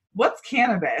like, what's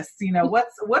cannabis?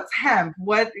 What's hemp?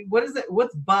 What is it?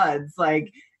 What's buds?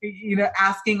 Like,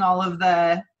 asking all of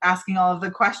the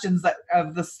questions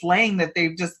of the slang that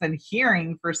they've just been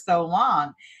hearing for so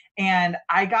long. And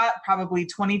I got probably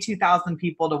 22,000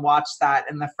 people to watch that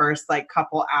in the first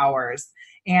couple hours.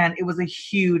 And it was a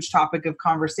huge topic of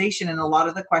conversation. And a lot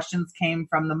of the questions came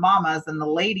from the mamas and the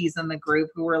ladies in the group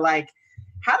who were like,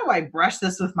 how do I brush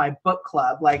this with my book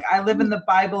club? Like, I live in the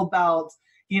Bible Belt.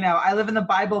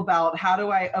 How do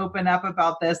I open up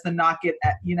about this and not get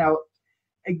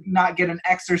an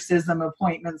exorcism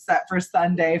appointment set for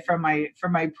Sunday from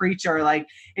my preacher? Like,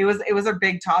 it was a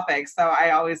big topic. So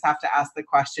I always have to ask the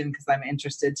question because I'm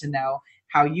interested to know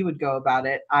how you would go about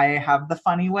it. I have the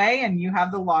funny way and you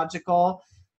have the logical.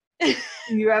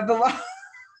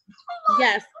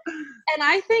 Yes. And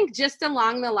I think just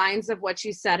along the lines of what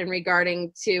you said in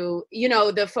regarding to,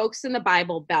 the folks in the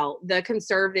Bible Belt, the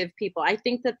conservative people, I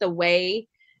think that the way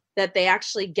that they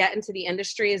actually get into the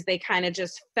industry is they kind of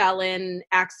just fell in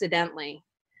accidentally.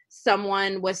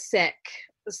 Someone was sick.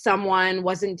 Someone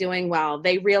wasn't doing well.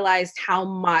 They realized how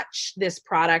much this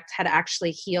product had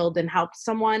actually healed and helped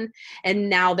someone. And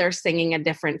now they're singing a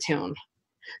different tune.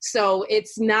 So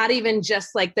it's not even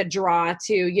just like the draw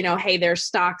to, hey, there's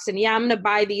stocks and I'm going to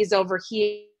buy these over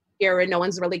here and no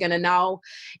one's really going to know.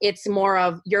 It's more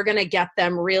of you're going to get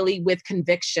them really with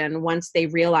conviction once they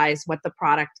realize what the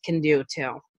product can do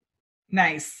too.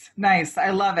 Nice.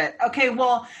 I love it. Okay.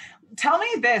 Well, tell me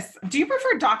this. Do you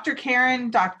prefer Dr.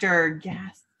 Karen, Dr.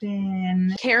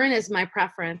 Gaston? Karen is my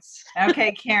preference.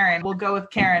 Okay, Karen. We'll go with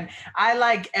Karen. I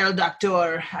like El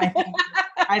Doctor.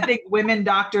 I think women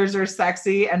doctors are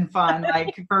sexy and fun.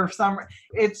 Like,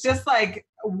 it's just like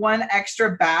one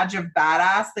extra badge of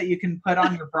badass that you can put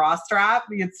on your bra strap.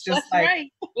 It's just That's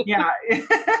right. Yeah.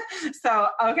 So,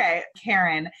 okay,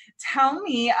 Karen, tell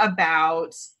me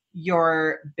about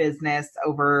your business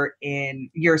over in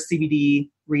your CBD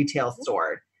retail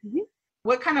store. Mm-hmm.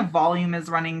 What kind of volume is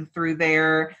running through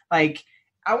there? Like,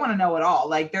 I want to know it all.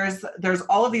 Like, there's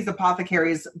all of these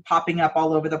apothecaries popping up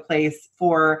all over the place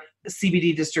for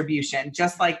CBD distribution.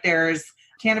 Just like there's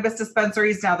cannabis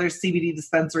dispensaries, now there's CBD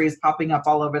dispensaries popping up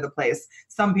all over the place.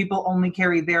 Some people only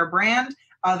carry their brand.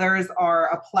 Others are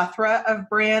a plethora of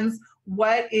brands.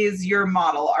 What is your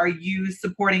model? Are you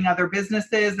supporting other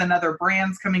businesses and other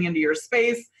brands coming into your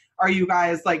space? Are you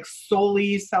guys like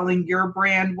solely selling your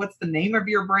brand? What's the name of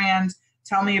your brand?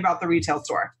 Tell me about the retail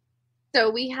store. So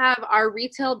we have our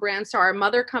retail brand. So our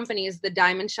mother company is the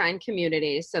Diamond Shine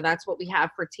Community. So that's what we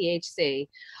have for THC.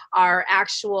 Our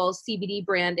actual CBD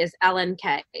brand is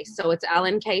LNK. So it's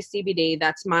LNK CBD.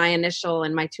 That's my initial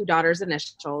and my two daughters'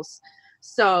 initials.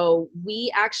 So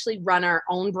we actually run our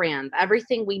own brand.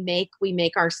 Everything we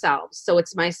make ourselves. So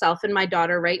it's myself and my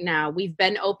daughter right now. We've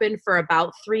been open for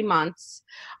about 3 months.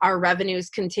 Our revenues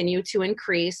continue to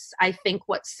increase. I think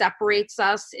what separates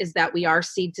us is that we are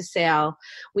seed to sale.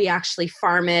 We actually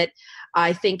farm it.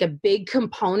 I think a big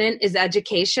component is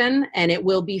education, and it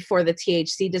will be for the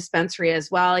THC dispensary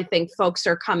as well. I think folks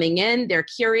are coming in, they're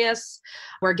curious.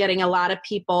 We're getting a lot of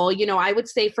people, I would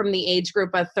say from the age group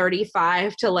of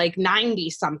 35 to like 90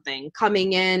 something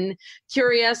coming in,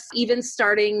 curious, even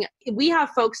starting. We have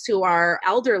folks who are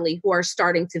elderly who are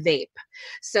starting to vape.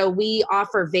 So we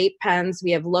offer vape pens,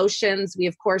 we have lotions, we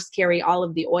of course carry all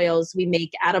of the oils, we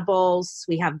make edibles,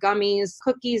 we have gummies,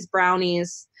 cookies,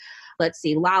 brownies.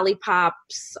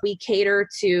 Lollipops. We cater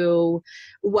to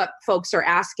what folks are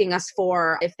asking us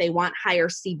for. If they want higher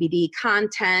CBD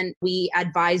content, we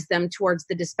advise them towards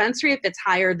the dispensary if it's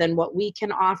higher than what we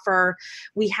can offer.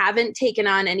 We haven't taken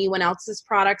on anyone else's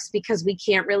products because we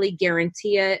can't really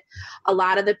guarantee it. A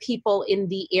lot of the people in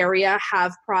the area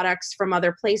have products from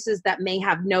other places that may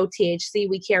have no THC.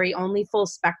 We carry only full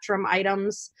spectrum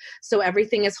items. So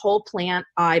everything is whole plant.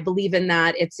 I believe in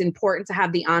that. It's important to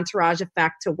have the entourage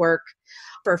effect to work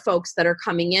for folks that are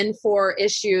coming in for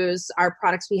issues. Our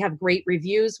products, we have great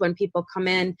reviews when people come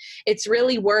in. It's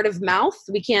really word of mouth.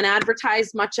 We can't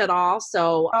advertise much at all.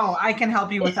 So, I can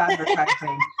help you with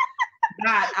advertising.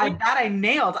 That I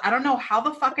nailed. I don't know how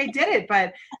the fuck I did it,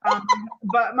 but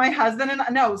my husband and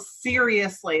no,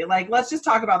 seriously, like, let's just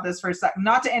talk about this for a second.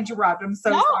 Not to interrupt. I'm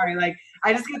so sorry. Like,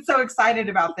 I just get so excited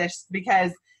about this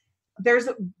because there's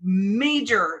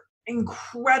major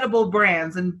incredible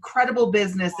brands, incredible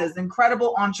businesses,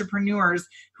 incredible entrepreneurs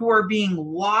who are being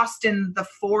lost in the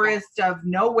forest of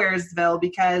Nowheresville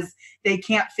because they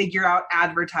can't figure out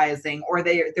advertising, or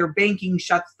their banking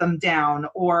shuts them down,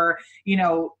 or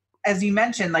as you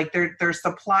mentioned, like their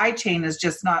supply chain is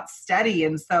just not steady.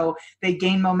 And so they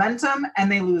gain momentum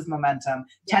and they lose momentum.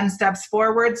 10 steps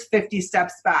forwards, 50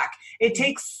 steps back. It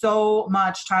takes so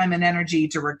much time and energy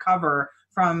to recover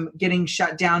from getting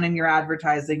shut down in your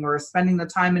advertising or spending the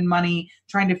time and money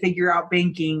trying to figure out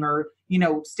banking or,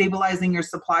 stabilizing your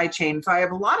supply chain. So I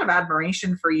have a lot of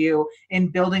admiration for you in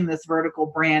building this vertical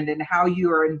brand and how you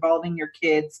are involving your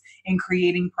kids in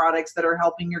creating products that are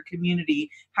helping your community,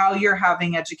 how you're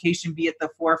having education be at the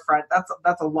forefront.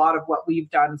 That's a lot of what we've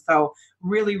done. So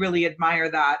really, really admire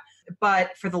that.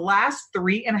 But for the last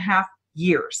 3.5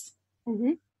 years,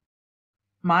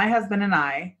 my husband and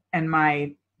I and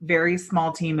my very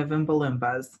small team of Oompa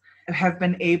Loompas have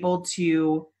been able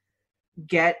to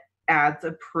get ads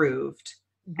approved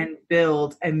and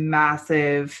build a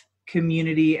massive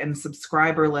community and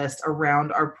subscriber list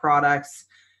around our products,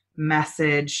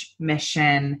 message,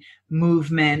 mission,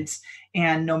 movement.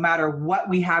 And no matter what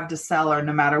we have to sell or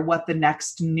no matter what the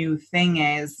next new thing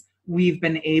is, we've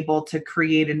been able to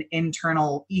create an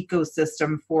internal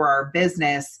ecosystem for our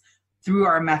business through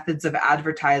our methods of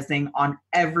advertising on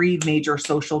every major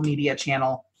social media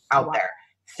channel out there.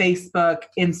 Facebook,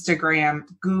 Instagram,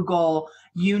 Google,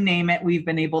 you name it, we've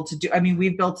been able to do. I mean,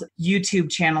 we've built YouTube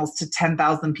channels to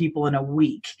 10,000 people in a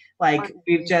week. Like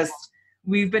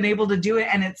we've been able to do it.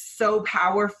 And it's so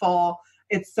powerful.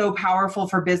 It's so powerful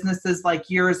for businesses like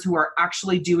yours who are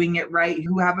actually doing it right,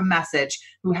 who have a message,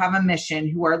 who have a mission,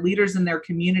 who are leaders in their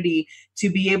community to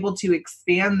be able to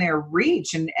expand their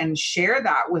reach and share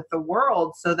that with the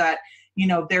world so that,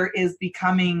 there is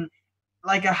becoming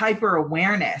like a hyper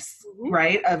awareness,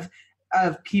 right?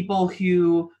 Of people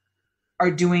who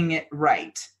are doing it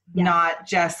right. Not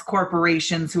just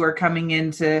corporations who are coming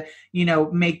in to,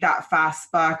 make that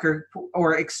fast buck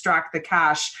or extract the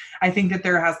cash. I think that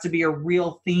there has to be a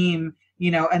real theme,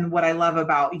 and what I love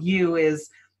about you is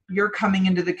you're coming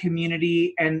into the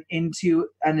community and into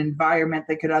an environment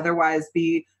that could otherwise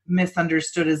be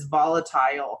misunderstood as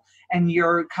volatile. And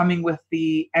you're coming with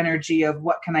the energy of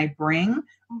what can I bring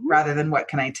rather than what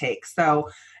can I take. So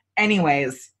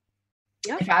anyways,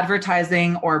 if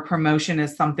advertising or promotion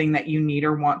is something that you need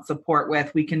or want support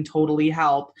with, we can totally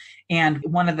help. And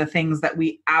one of the things that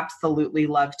we absolutely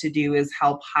love to do is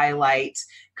help highlight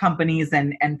companies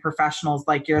and professionals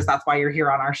like yours. That's why you're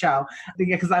here on our show,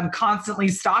 because I'm constantly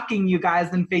stalking you guys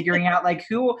and figuring out like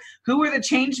who are the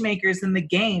change makers in the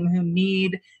game who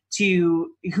need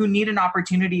an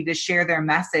opportunity to share their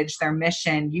message, their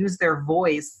mission, use their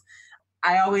voice.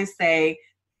 I always say,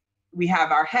 we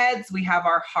have our heads, we have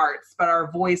our hearts, but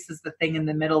our voice is the thing in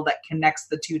the middle that connects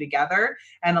the two together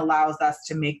and allows us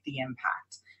to make the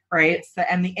impact, right? So,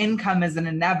 and the income is an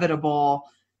inevitable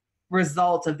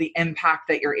result of the impact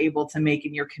that you're able to make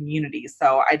in your community.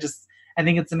 So I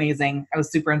think it's amazing. I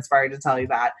was super inspired to tell you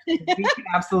that. We can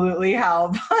absolutely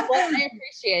help. Well, I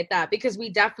appreciate that because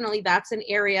that's an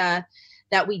area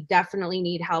that we definitely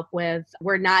need help with.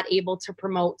 We're not able to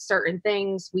promote certain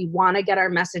things. We want to get our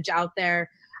message out there.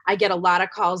 I get a lot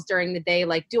of calls during the day,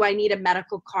 like, do I need a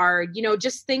medical card?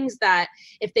 Just things that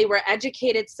if they were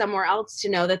educated somewhere else to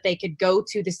know that they could go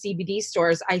to the CBD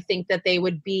stores, I think that they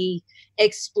would be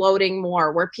exploding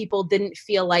more where people didn't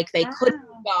feel like they couldn't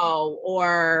go.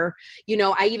 Or,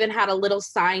 I even had a little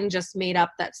sign just made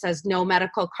up that says no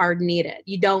medical card needed.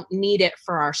 You don't need it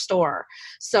for our store.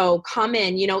 So come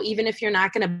in, even if you're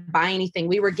not going to buy anything,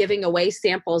 we were giving away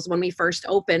samples when we first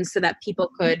opened so that people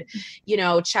could,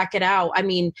 check it out. I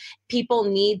mean, people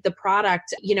need the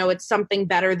product. It's something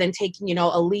better than taking,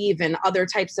 a leave and other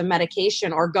types of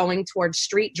medication or going towards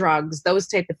street drugs, those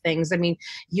type of things. I mean,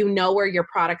 where your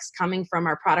product's coming from.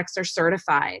 Our products are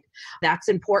certified. That's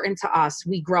important to us.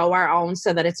 We grow our own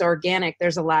so that it's organic.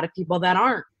 There's a lot of people that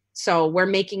aren't. So we're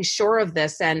making sure of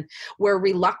this, and we're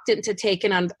reluctant to take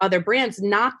in on other brands.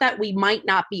 Not that we might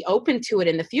not be open to it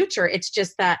in the future. It's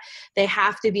just that they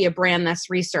have to be a brand that's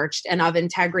researched and of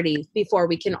integrity before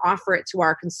we can offer it to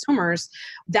our consumers.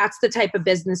 That's the type of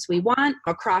business we want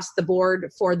across the board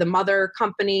for the mother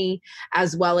company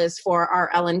as well as for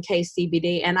our L&K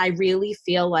CBD. And I really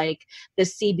feel like the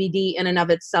CBD in and of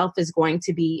itself is going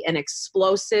to be an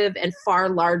explosive and far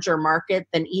larger market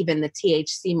than even the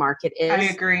THC market is. I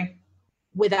agree.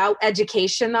 Without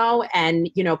education though, and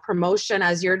promotion,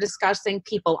 as you're discussing,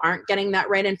 people aren't getting that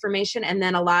right information. And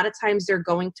then a lot of times they're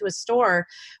going to a store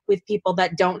with people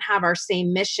that don't have our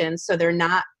same mission. So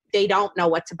they don't know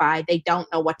what to buy. They don't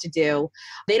know what to do.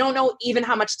 They don't know even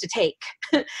how much to take.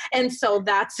 And so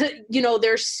that's,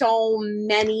 there's so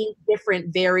many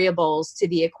different variables to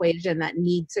the equation that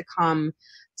need to come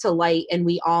to light, and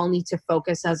we all need to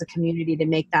focus as a community to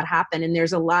make that happen. And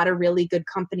there's a lot of really good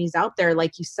companies out there,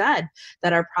 like you said,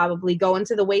 that are probably going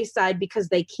to the wayside because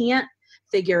they can't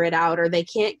figure it out, or they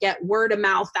can't get word of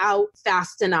mouth out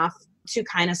fast enough to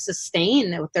kind of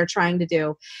sustain what they're trying to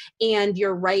do. And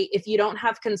you're right, if you don't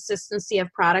have consistency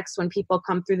of products when people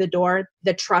come through the door,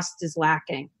 the trust is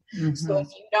lacking. Mm-hmm. So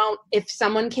if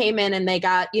someone came in and they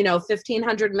got,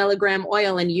 1,500 milligram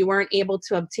oil and you weren't able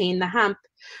to obtain the hemp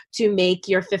to make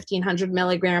your 1,500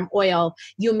 milligram oil,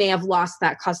 you may have lost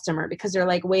that customer because they're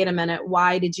like, wait a minute,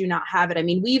 why did you not have it? I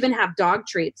mean, we even have dog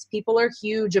treats. People are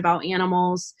huge about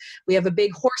animals. We have a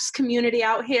big horse community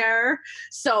out here.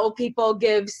 So people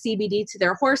give CBD to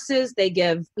their horses. They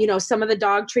give, some of the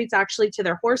dog treats actually to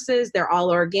their horses. They're all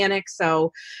organic.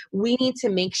 So we need to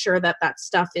make sure that that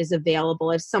stuff is available.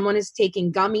 If someone is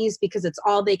taking gummies because it's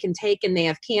all they can take and they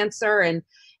have cancer, and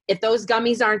if those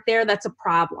gummies aren't there, that's a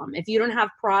problem. If you don't have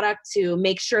product to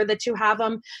make sure that you have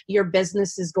them, your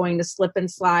business is going to slip and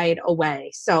slide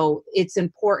away. So it's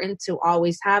important to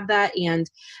always have that, and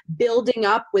building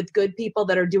up with good people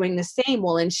that are doing the same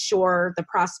will ensure the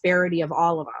prosperity of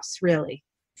all of us, really.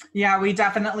 Yeah, we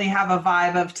definitely have a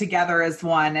vibe of together as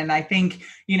one. And I think,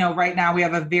 right now we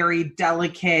have a very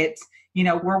delicate,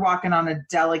 we're walking on a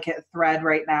delicate thread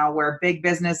right now where big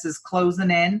business is closing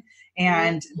in.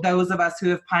 And those of us who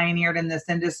have pioneered in this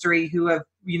industry, who have,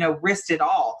 risked it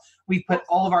all, we put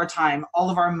all of our time, all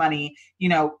of our money,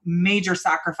 major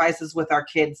sacrifices with our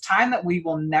kids, time that we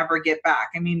will never get back.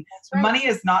 I mean, right. Money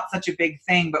is not such a big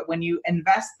thing, but when you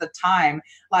invest the time,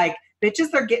 like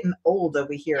bitches are getting old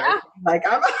over here. Yeah. Like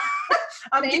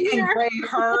I'm getting gray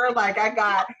hair. Like I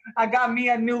got me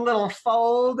a new little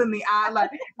fold in the eye.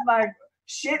 Like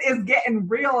shit is getting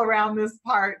real around this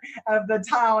part of the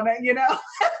town, Yeah.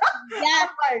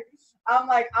 I'm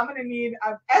going to need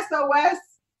a SOS,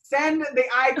 send the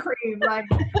eye cream.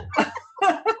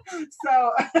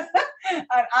 So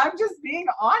I'm just being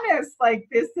honest,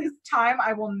 this is time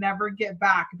I will never get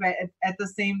back. But at the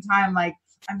same time,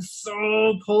 I'm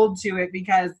so pulled to it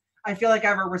because I feel like I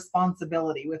have a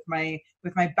responsibility with my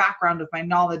background, with my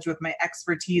knowledge, with my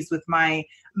expertise, with my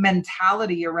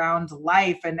mentality around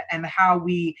life and how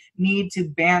we need to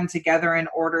band together in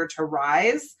order to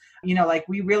rise.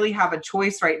 We really have a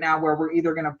choice right now where we're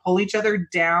either going to pull each other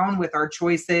down with our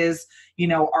choices,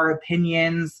 our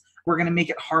opinions. We're going to make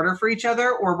it harder for each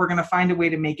other, or we're going to find a way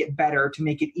to make it better, to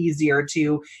make it easier,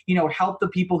 to, help the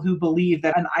people who believe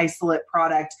that an isolate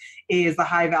product is a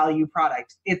high value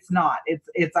product. It's not.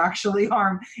 It's actually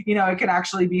it can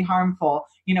actually be harmful.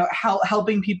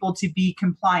 Helping people to be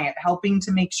compliant, helping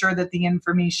to make sure that the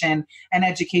information and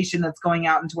education that's going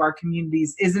out into our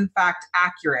communities is in fact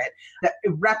accurate, that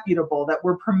reputable, that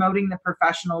we're promoting the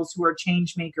professionals who are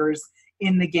change makers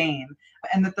in the game,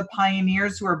 and that the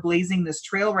pioneers who are blazing this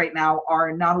trail right now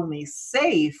are not only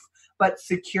safe, but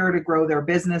secure to grow their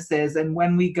businesses. And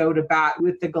when we go to bat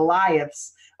with the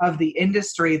Goliaths of the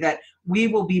industry, that we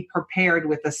will be prepared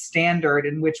with a standard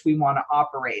in which we want to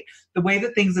operate. The way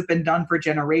that things have been done for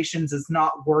generations is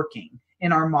not working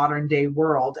in our modern day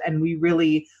world. And we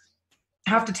really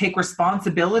have to take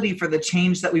responsibility for the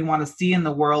change that we want to see in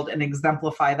the world and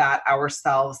exemplify that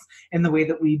ourselves in the way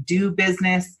that we do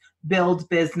business, build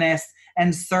business,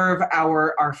 and serve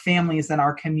our families and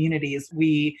our communities.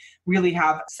 We really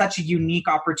have such a unique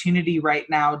opportunity right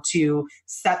now to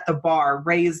set the bar,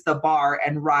 raise the bar,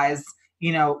 and rise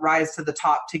to the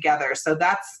top together. So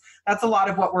that's a lot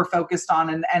of what we're focused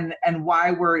on, and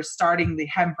why we're starting the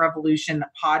Hemp Revolution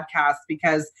podcast,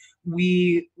 because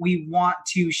we want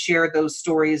to share those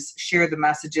stories, share the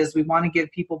messages. We want to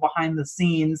give people behind the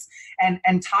scenes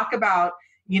and talk about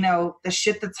the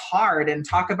shit that's hard, and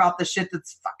talk about the shit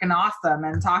that's fucking awesome,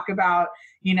 and talk about,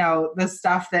 the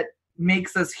stuff that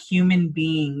makes us human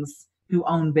beings who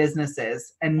own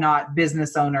businesses and not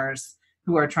business owners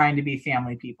who are trying to be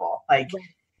family people.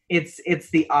 It's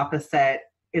the opposite.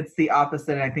 It's the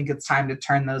opposite. And I think it's time to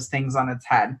turn those things on its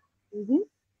head. Mm-hmm.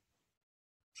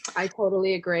 I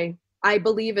totally agree. I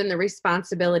believe in the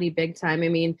responsibility big time. I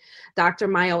mean, Dr.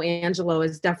 Maya Angelou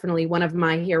is definitely one of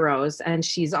my heroes. And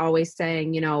she's always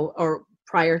saying, or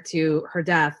prior to her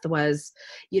death was,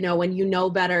 when you know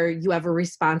better, you have a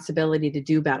responsibility to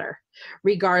do better,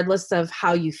 regardless of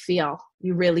how you feel.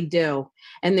 You really do.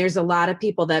 And there's a lot of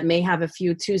people that may have a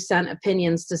few 2-cent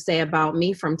opinions to say about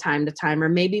me from time to time, or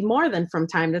maybe more than from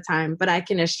time to time. But I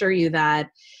can assure you that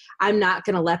I'm not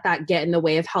going to let that get in the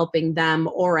way of helping them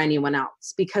or anyone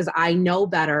else, because I know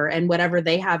better, and whatever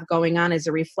they have going on is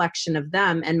a reflection of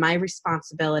them. And my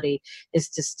responsibility is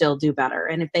to still do better.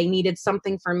 And if they needed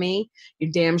something from me, you're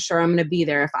damn sure I'm going to be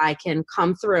there if I can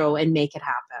come through and make it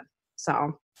happen.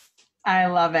 So I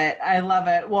love it. I love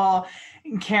it. Well,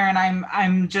 Karen,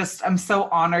 I'm so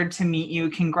honored to meet you.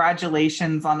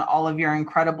 Congratulations on all of your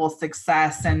incredible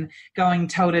success and going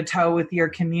toe to toe with your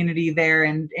community there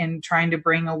and trying to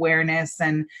bring awareness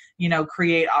and,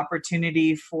 create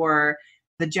opportunity for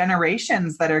the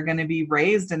generations that are going to be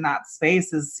raised in that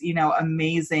space is,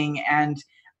 amazing. And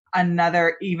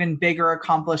another even bigger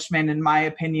accomplishment, in my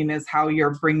opinion, is how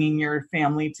you're bringing your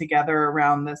family together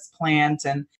around this plant.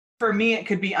 And for me, it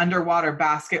could be underwater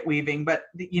basket weaving, but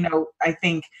I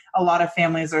think a lot of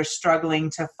families are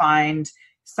struggling to find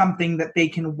something that they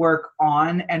can work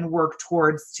on and work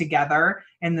towards together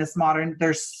in this modern.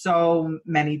 There's so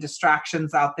many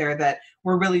distractions out there that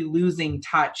we're really losing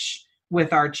touch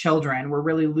with our children. We're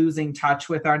really losing touch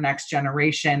with our next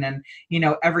generation, and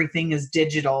everything is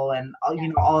digital and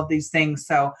all of these things.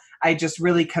 So I just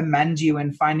really commend you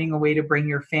in finding a way to bring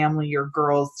your family, your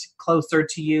girls closer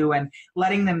to you and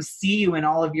letting them see you in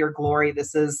all of your glory.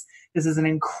 This is an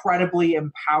incredibly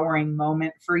empowering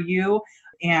moment for you,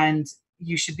 and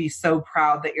you should be so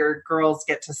proud that your girls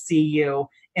get to see you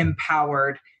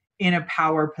empowered in a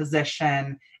power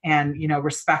position and,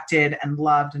 respected and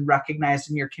loved and recognized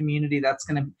in your community. That's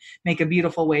going to make a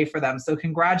beautiful way for them. So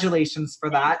congratulations for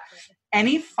that.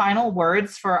 Any final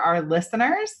words for our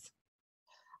listeners?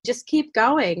 Just keep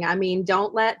going. I mean,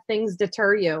 don't let things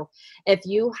deter you. If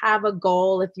you have a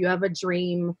goal, if you have a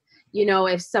dream,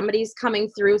 if somebody's coming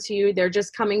through to you, they're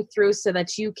just coming through so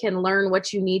that you can learn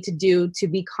what you need to do to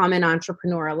become an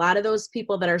entrepreneur. A lot of those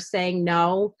people that are saying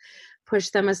no,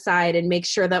 push them aside and make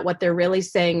sure that what they're really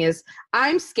saying is,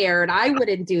 I'm scared, I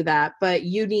wouldn't do that, but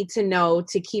you need to know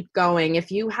to keep going.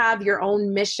 If you have your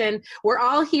own mission, we're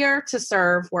all here to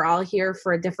serve. We're all here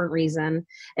for a different reason.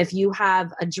 If you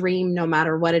have a dream, no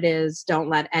matter what it is, don't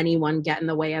let anyone get in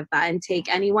the way of that, and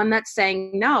take anyone that's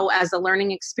saying no as a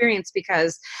learning experience,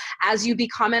 because as you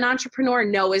become an entrepreneur,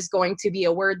 no is going to be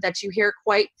a word that you hear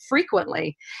quite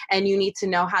frequently, and you need to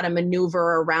know how to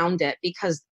maneuver around it,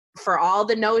 because for all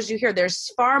the no's you hear,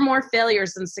 there's far more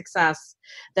failures than success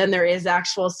than there is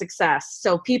actual success.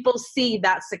 So people see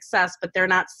that success, but they're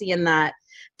not seeing that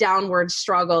downward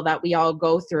struggle that we all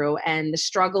go through. And the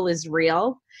struggle is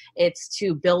real. It's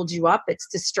to build you up. It's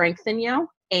to strengthen you.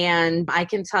 And I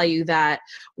can tell you that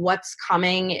what's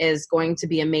coming is going to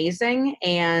be amazing.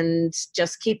 And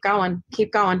just keep going.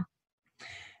 Keep going.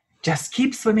 Just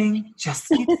keep swimming. Just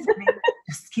keep swimming.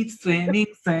 Just keep swimming,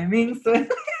 swimming, swimming.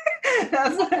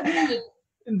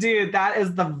 Dude, that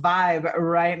is the vibe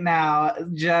right now.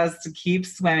 Just keep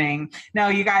swimming. Now,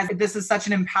 you guys, this is such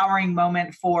an empowering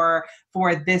moment for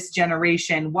this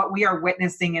generation. What we are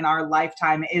witnessing in our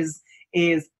lifetime is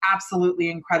absolutely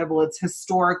incredible. It's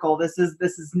historical. This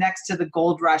is next to the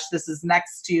gold rush. This is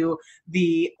next to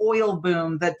the oil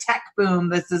boom, the tech boom.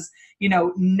 This is,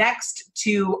 next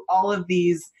to all of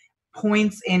these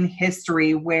points in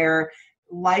history where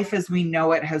life as we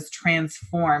know it has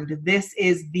transformed. This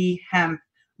is the hemp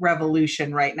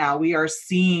revolution right now. We are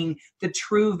seeing the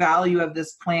true value of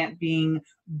this plant being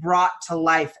brought to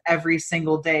life every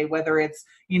single day, whether it's,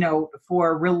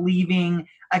 for relieving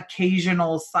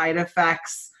occasional side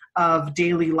effects of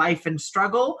daily life and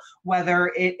struggle,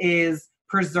 whether it is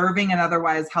preserving an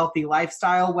otherwise healthy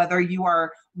lifestyle, whether you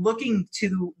are looking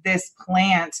to this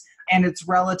plant and its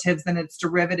relatives and its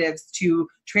derivatives to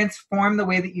transform the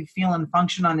way that you feel and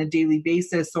function on a daily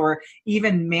basis, or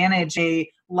even manage a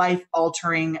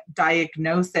life-altering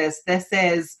diagnosis. This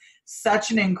is such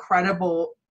an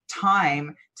incredible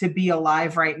time to be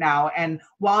alive right now. And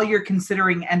while you're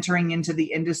considering entering into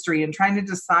the industry and trying to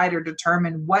decide or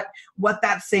determine what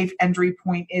that safe entry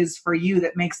point is for you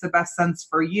that makes the best sense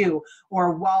for you,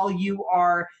 or while you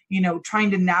are,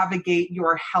 trying to navigate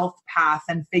your health path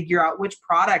and figure out which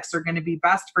products are going to be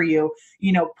best for you,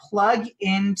 plug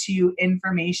into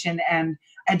information and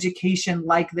education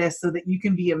like this so that you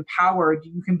can be empowered,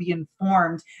 you can be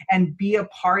informed, and be a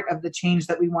part of the change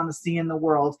that we want to see in the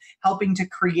world, helping to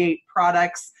create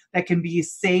products that can be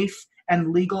safe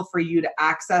and legal for you to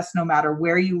access no matter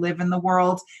where you live in the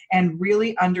world, and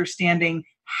really understanding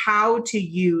how to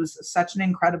use such an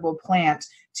incredible plant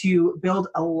to build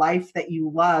a life that you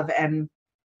love and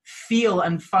feel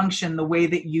and function the way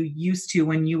that you used to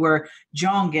when you were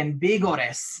young and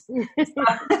vigorous.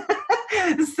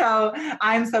 So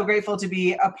I'm so grateful to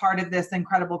be a part of this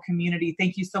incredible community.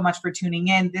 Thank you so much for tuning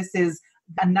in. This is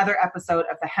another episode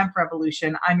of the Hemp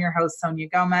Revolution. I'm your host, Sonia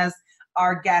Gomez.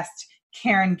 Our guest,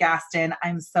 Karen Gaston.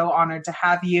 I'm so honored to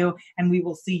have you, and we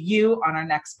will see you on our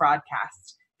next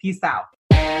broadcast. Peace out.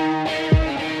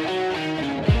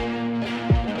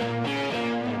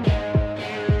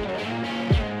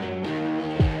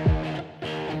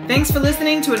 Thanks for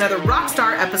listening to another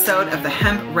Rockstar episode of the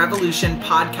Hemp Revolution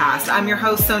podcast. I'm your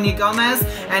host, Sonia Gomez,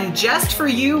 and just for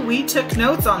you, we took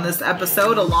notes on this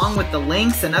episode along with the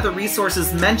links and other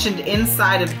resources mentioned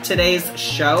inside of today's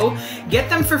show. Get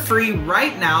them for free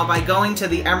right now by going to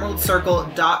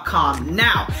theemeraldcircle.com.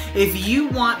 Now, if you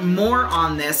want more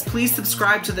on this, please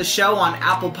subscribe to the show on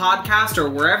Apple Podcast or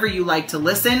wherever you like to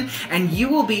listen, and you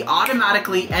will be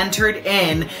automatically entered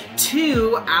in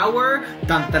to our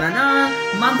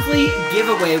monthly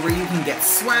giveaway where you can get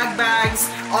swag bags,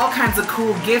 all kinds of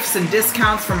cool gifts and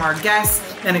discounts from our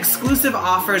guests, and exclusive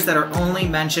offers that are only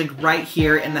mentioned right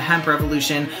here in the Hemp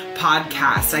Revolution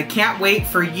podcast. I can't wait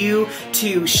for you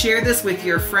to share this with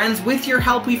your friends. With your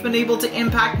help, we've been able to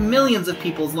impact millions of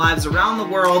people's lives around the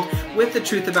world with the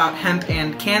truth about hemp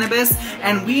and cannabis.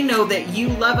 And we know that you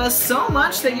love us so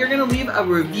much that you're going to leave a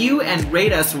review and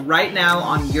rate us right now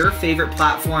on your favorite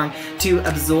platform to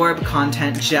absorb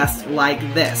content just like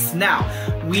this. Now,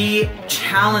 we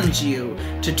challenge you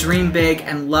to dream big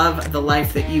and love the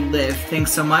life that you live.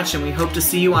 Thanks so much, and we hope to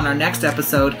see you on our next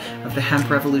episode of the Hemp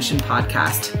Revolution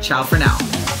podcast. Ciao for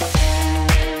now.